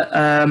otter,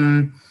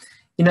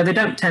 you know, they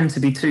don't tend to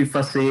be too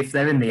fussy. If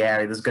they're in the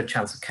area, there's a good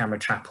chance a camera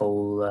trap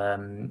will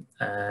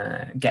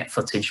get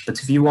footage.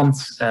 But if you want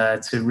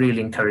to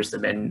really encourage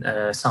them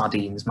in,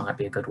 sardines might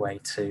be a good way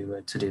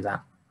to do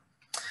that.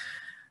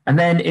 And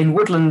then in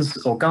woodlands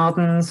or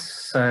gardens,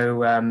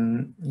 so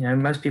you know,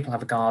 most people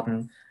have a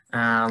garden,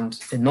 and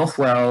in North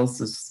Wales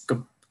there's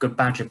good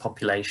badger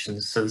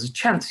populations, so there's a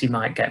chance you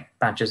might get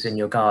badgers in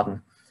your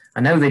garden. I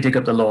know they dig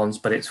up the lawns,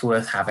 but it's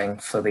worth having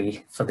for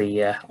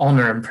the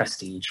honour and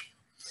prestige.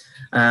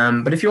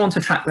 But if you want to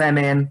track them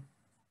in,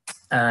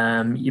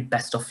 you're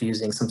best off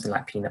using something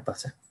like peanut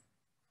butter.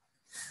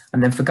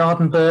 And then for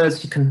garden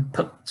birds, you can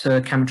put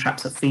camera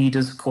traps at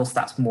feeders. Of course,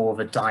 that's more of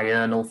a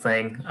diurnal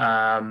thing.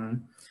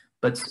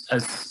 But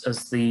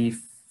as the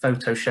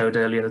photo showed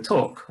earlier in the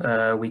talk,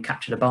 we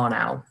captured a barn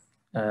owl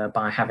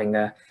by having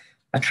a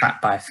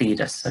trap by a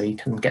feeder, so you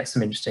can get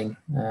some interesting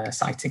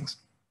sightings.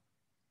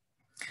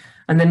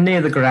 And then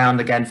near the ground,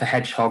 again, for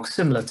hedgehogs,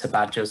 similar to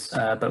badgers,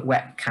 but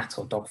wet cat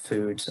or dog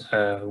food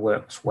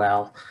works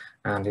well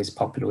and is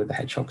popular with the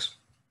hedgehogs.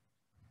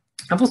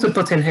 I've also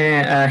put in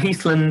here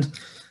heathland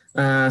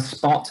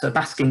spot, a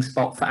basking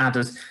spot for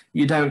adders.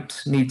 You don't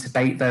need to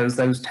bait those.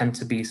 Those tend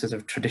to be sort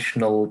of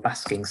traditional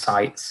basking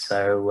sites.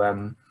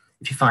 So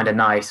if you find a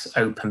nice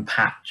open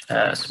patch,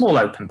 a small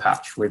open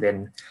patch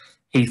within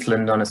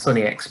heathland on a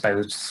sunny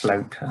exposed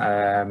slope,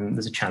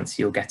 there's a chance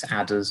you'll get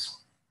adders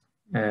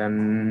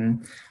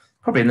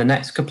probably in the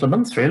next couple of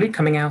months, really,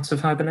 coming out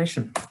of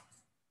hibernation.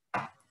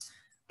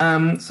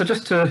 So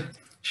just to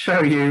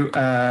show you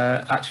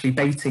actually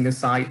baiting a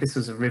site, this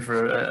was a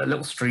river, a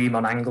little stream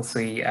on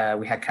Anglesey.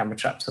 We had camera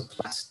traps up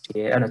last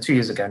year, 2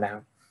 years ago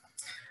now.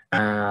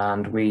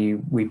 and we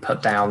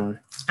put down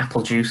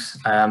apple juice.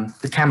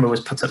 The camera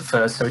was put up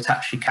first, so it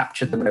actually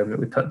captured the moment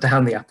we put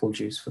down the apple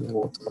juice for the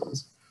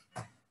watercolors.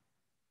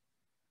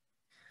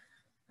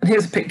 And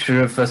here's a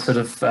picture of a sort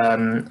of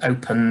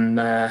open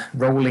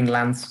rolling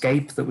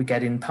landscape that we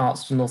get in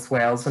parts of North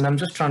Wales. And I'm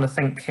just trying to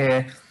think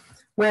here,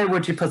 where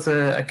would you put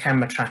a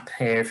camera trap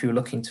here if you were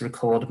looking to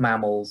record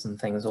mammals and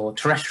things, or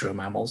terrestrial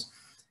mammals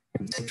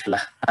in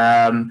particular?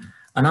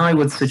 And I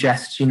would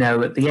suggest, you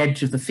know, at the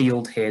edge of the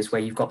field here is where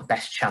you've got the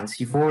best chance.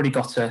 You've already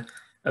got a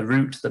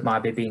route that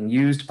might be being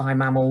used by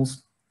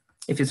mammals.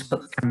 If you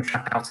put the camera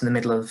trap out in the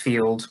middle of the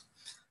field,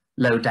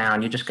 low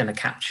down, you're just going to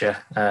capture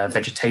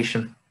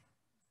vegetation.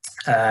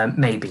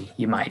 Maybe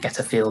you might get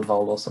a field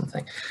vole or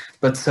something,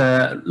 but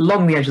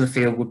along the edge of the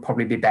field would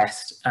probably be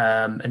best.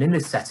 And in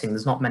this setting,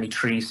 there's not many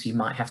trees, so you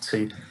might have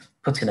to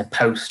put in a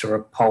post or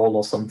a pole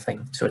or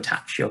something to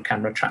attach your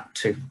camera trap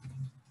to.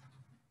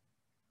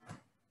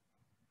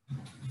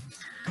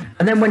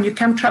 And then when your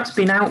camera trap's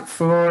been out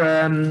for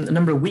a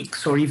number of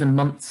weeks or even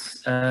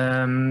months,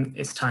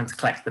 it's time to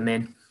collect them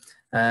in.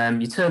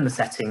 You turn the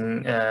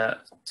setting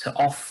to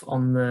off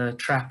on the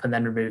trap and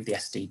then remove the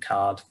SD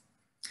card.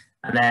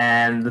 And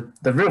then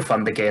the real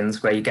fun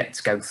begins, where you get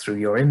to go through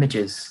your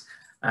images.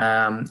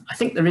 I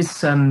think there is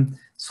some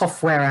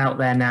software out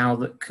there now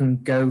that can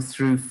go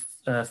through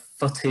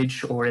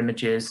footage or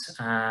images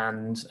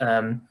and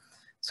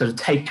sort of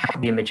take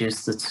out the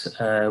images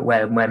that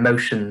where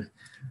motion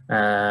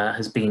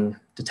has been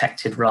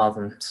detected, rather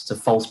than sort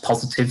of false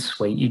positives,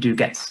 where you do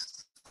get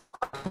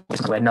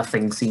where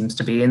nothing seems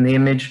to be in the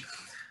image.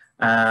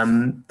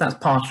 That's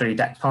partially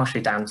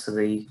down to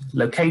the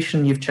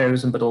location you've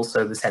chosen, but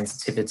also the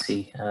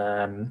sensitivity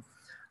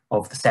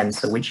of the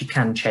sensor, which you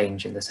can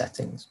change in the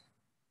settings.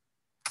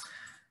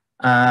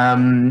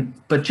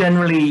 But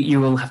generally,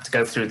 you will have to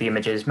go through the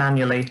images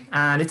manually,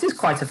 and it is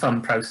quite a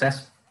fun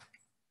process.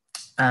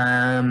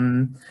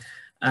 If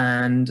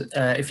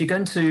you're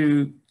going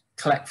to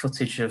collect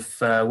footage of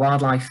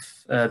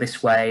wildlife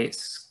this way,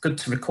 it's good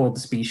to record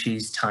the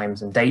species,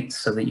 times and dates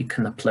so that you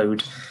can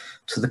upload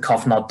to the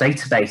Cofnod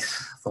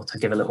database. I thought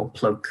I'd give a little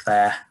plug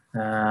there,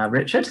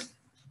 Richard.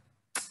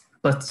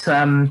 But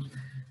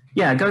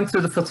yeah, going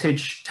through the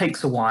footage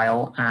takes a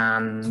while,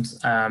 and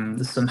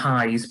there's some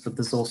highs, but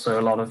there's also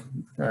a lot of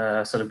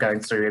sort of going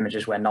through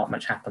images where not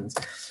much happens.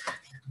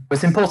 But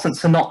it's important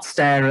to not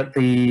stare at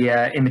the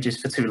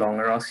images for too long,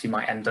 or else you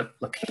might end up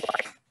looking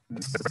like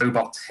Mr.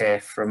 Robot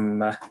here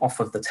from off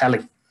of the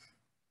telly.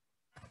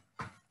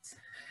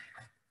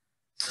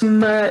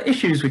 Some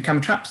issues with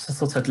camera traps I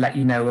thought I'd let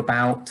you know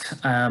about.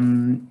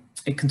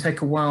 It can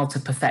take a while to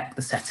perfect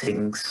the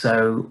settings,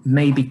 so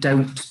maybe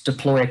don't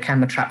deploy a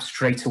camera trap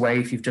straight away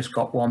if you've just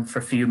got one for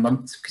a few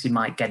months, because you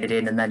might get it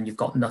in and then you've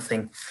got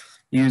nothing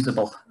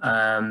usable.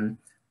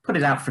 Put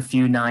it out for a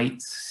few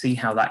nights, see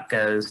how that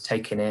goes,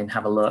 take it in,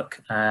 have a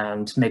look,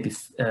 and maybe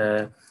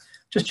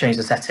just change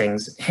the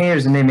settings.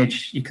 Here's an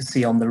image you can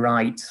see on the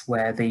right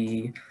where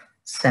the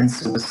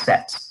sensor was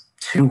set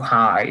too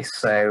high,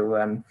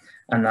 so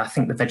and I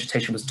think the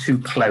vegetation was too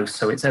close,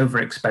 so it's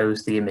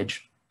overexposed the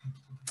image,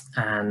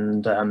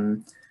 and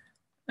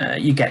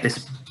you get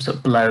this sort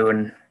of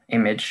blown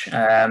image.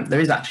 There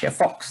is actually a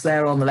fox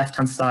there on the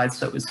left-hand side,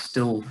 so it was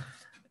still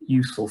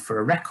useful for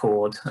a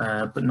record,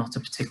 but not a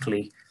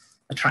particularly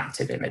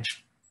attractive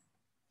image.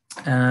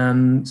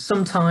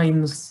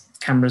 Sometimes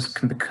cameras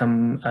can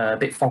become a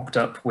bit fogged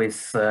up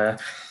with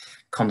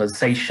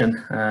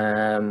condensation.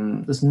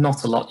 There's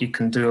not a lot you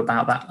can do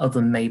about that, other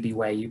than maybe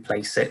where you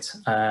place it.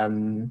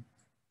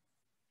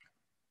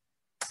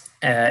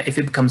 If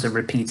it becomes a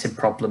repeated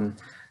problem,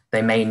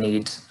 they may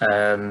need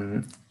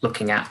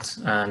looking at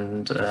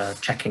and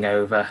checking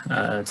over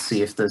to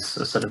see if there's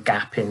a sort of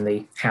gap in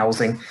the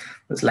housing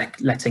that's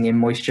letting in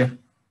moisture.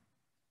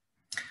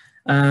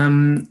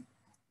 The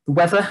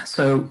weather,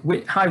 so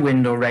high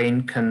wind or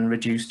rain can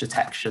reduce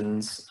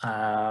detections,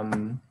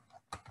 and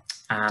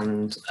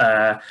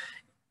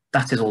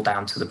that is all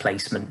down to the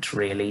placement,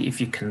 really.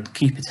 If you can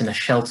keep it in a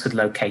sheltered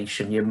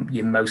location,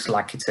 you're most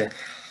likely to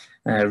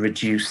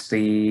reduce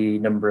the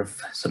number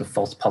of sort of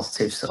false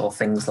positives or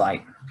things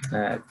like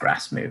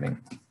grass moving.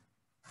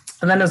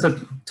 And then, as I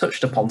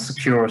touched upon,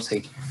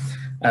 security.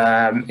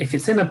 If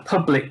it's in a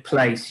public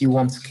place, you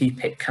want to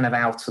keep it kind of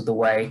out of the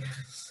way.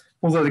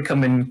 Although they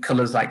come in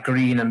colours like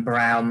green and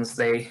browns,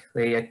 they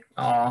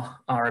are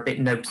a bit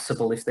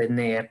noticeable if they're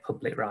near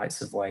public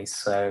rights of way.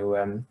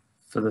 So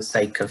for the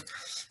sake of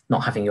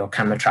not having your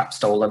camera trap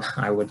stolen,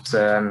 I would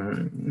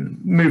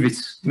move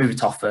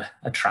it off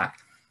a track.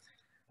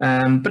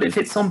 But if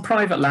it's on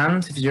private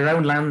land, if it's your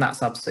own land,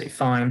 that's absolutely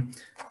fine.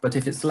 But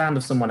if it's the land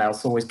of someone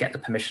else, always get the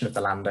permission of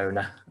the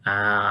landowner.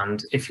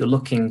 And if you're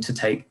looking to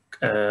take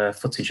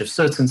footage of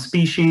certain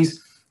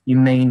species, you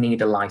may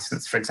need a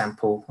license. For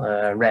example,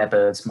 rare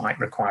birds might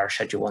require a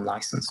Schedule 1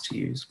 license to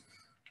use.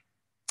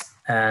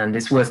 And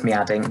it's worth me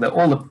adding that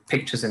all the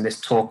pictures in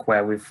this talk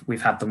where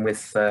we've had them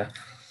with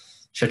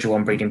Schedule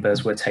 1 breeding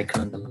birds were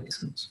taken under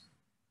license.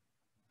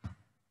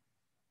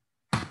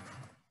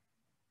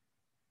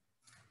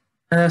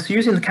 So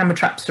using the camera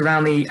traps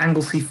around the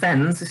Anglesey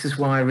Fens, this is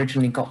why I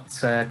originally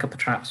got a couple of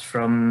traps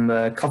from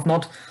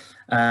Cofnod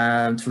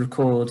to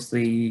record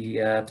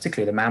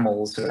particularly the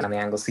mammals around the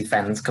Anglesey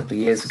Fens a couple of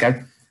years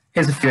ago.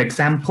 Here's a few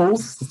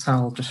examples that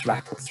I'll just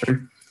rattle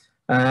through.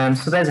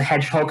 So there's a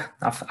hedgehog.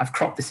 I've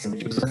cropped this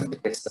image, it was a little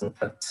bit distant,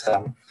 but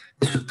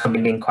this was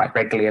coming in quite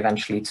regularly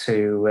eventually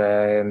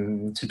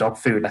to dog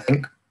food, I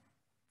think.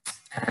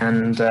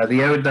 And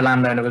the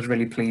landowner was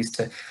really pleased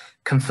to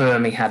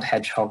confirm he had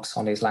hedgehogs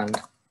on his land.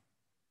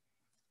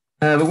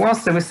 But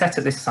whilst they were set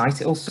at this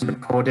site, it also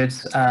recorded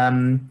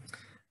a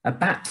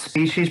bat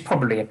species,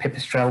 probably a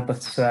pipistrelle,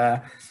 but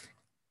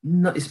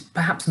it's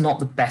perhaps not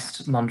the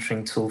best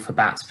monitoring tool for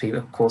bats.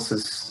 Of course,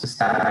 as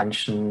Dan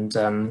mentioned,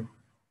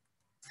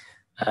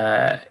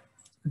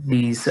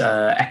 these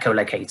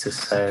echolocators,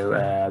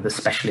 so the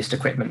specialist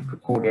equipment,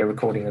 audio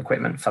recording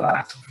equipment for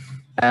that,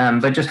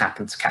 but just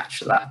happened to catch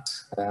that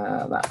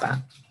bat.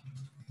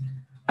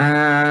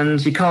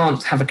 And you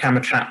can't have a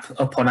camera trap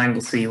up on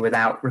Anglesey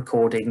without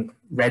recording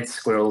red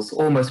squirrels,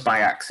 almost by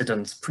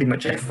accident. Pretty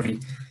much every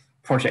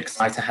project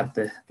site I had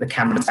the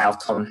cameras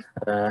out on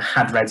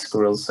had red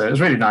squirrels, so it was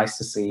really nice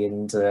to see,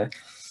 and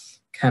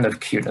kind of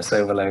cuteness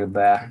overload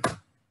there.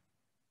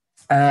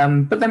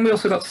 But then we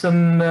also got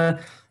some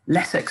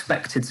less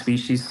expected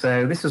species.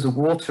 So this was a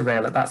water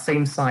rail at that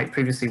same site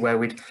previously where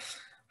we'd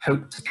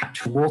hoped to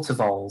capture water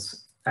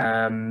voles.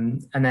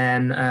 And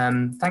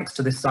then thanks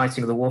to this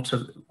sighting of the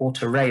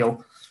water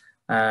rail,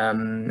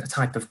 a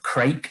type of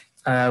crake,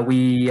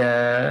 we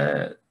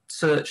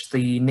searched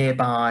the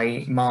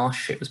nearby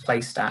marsh it was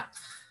placed at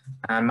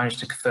and managed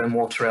to confirm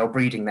water rail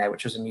breeding there,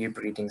 which was a new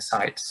breeding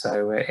site.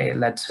 So it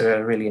led to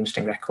a really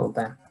interesting record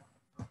there.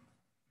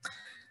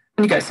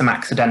 And you get some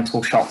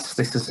accidental shots.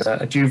 This is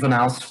a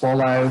juvenile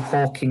swallow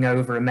hawking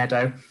over a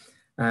meadow.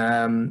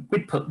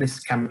 We'd put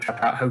this camera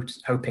trap out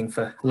hoping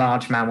for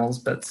large mammals,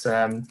 but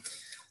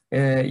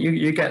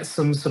you get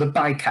some sort of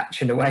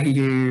bycatch in a way.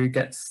 You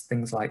get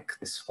things like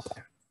this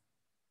swallow.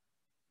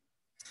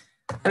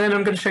 And then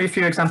I'm going to show you a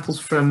few examples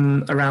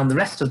from around the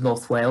rest of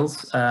North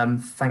Wales,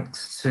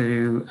 thanks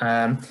to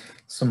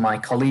some of my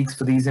colleagues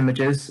for these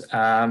images.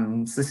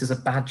 So this is a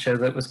badger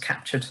that was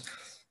captured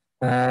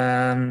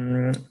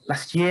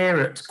last year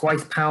at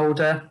Gwaith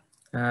Powder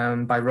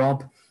by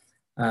Rob.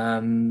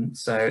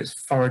 So it's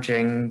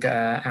foraging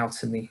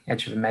out in the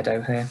edge of a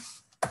meadow here.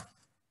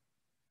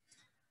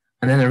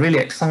 And then a really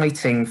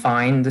exciting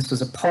find, this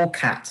was a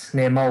polecat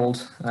near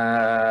Mould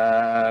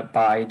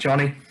by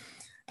Johnny.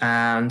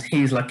 And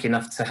he's lucky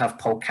enough to have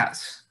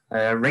polecats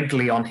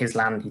regularly on his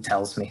land, he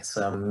tells me,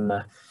 so I'm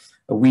a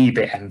wee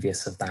bit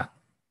envious of that.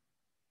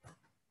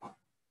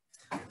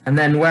 And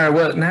then where I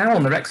work now,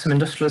 on the Wrexham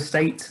Industrial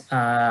Estate,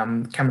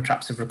 camera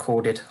traps have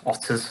recorded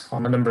otters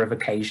on a number of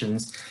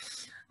occasions,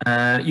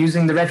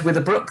 using the Red Wither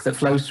Brook that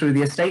flows through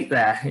the estate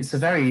there. It's a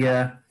very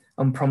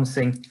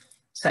unpromising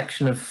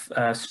section of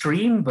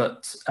stream,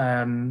 but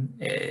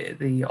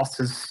the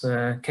otters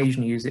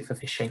occasionally use it for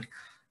fishing.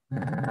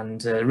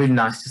 And really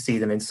nice to see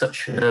them in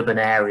such an urban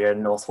area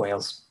in North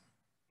Wales.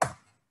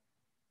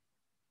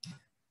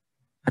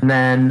 And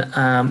then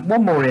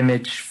one more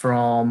image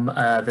from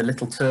the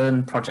Little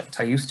Tern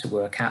project I used to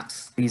work at.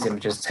 These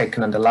images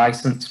taken under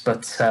license,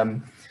 but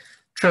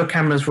trail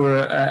cameras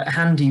were a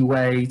handy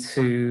way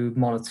to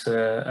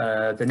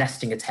monitor the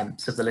nesting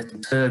attempts of the little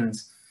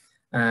terns.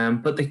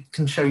 But they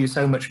can show you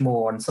so much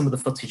more, and some of the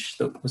footage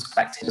that was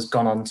collected has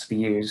gone on to be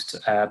used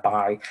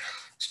by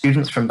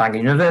students from Bangor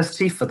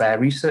University for their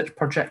research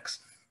projects.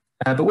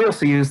 But we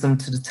also use them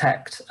to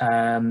detect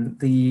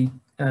the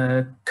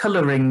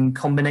colouring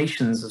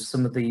combinations of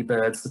some of the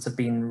birds that have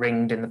been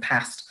ringed in the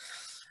past,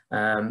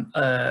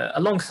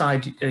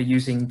 alongside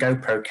using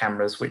GoPro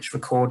cameras, which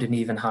record in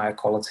even higher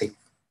quality.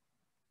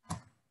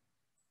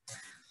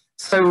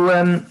 So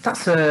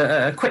that's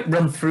a quick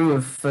run through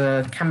of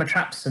camera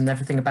traps and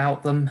everything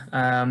about them.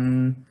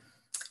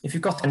 If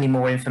you've got any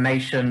more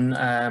information,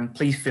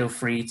 please feel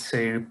free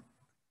to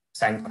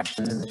send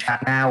questions in the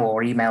chat now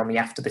or email me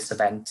after this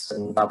event,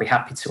 and I'll be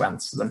happy to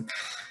answer them.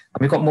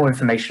 And we've got more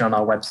information on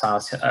our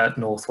website at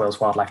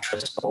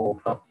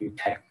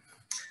northwaleswildlifetrust.org.uk.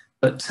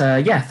 But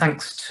yeah,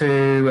 thanks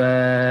to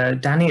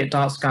Dani at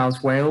Dark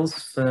Skies Wales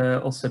for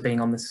also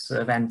being on this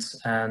event,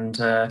 and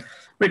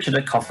Richard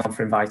at Cofnod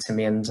for inviting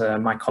me, and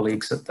my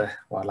colleagues at the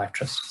Wildlife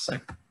Trust. So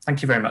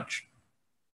thank you very much.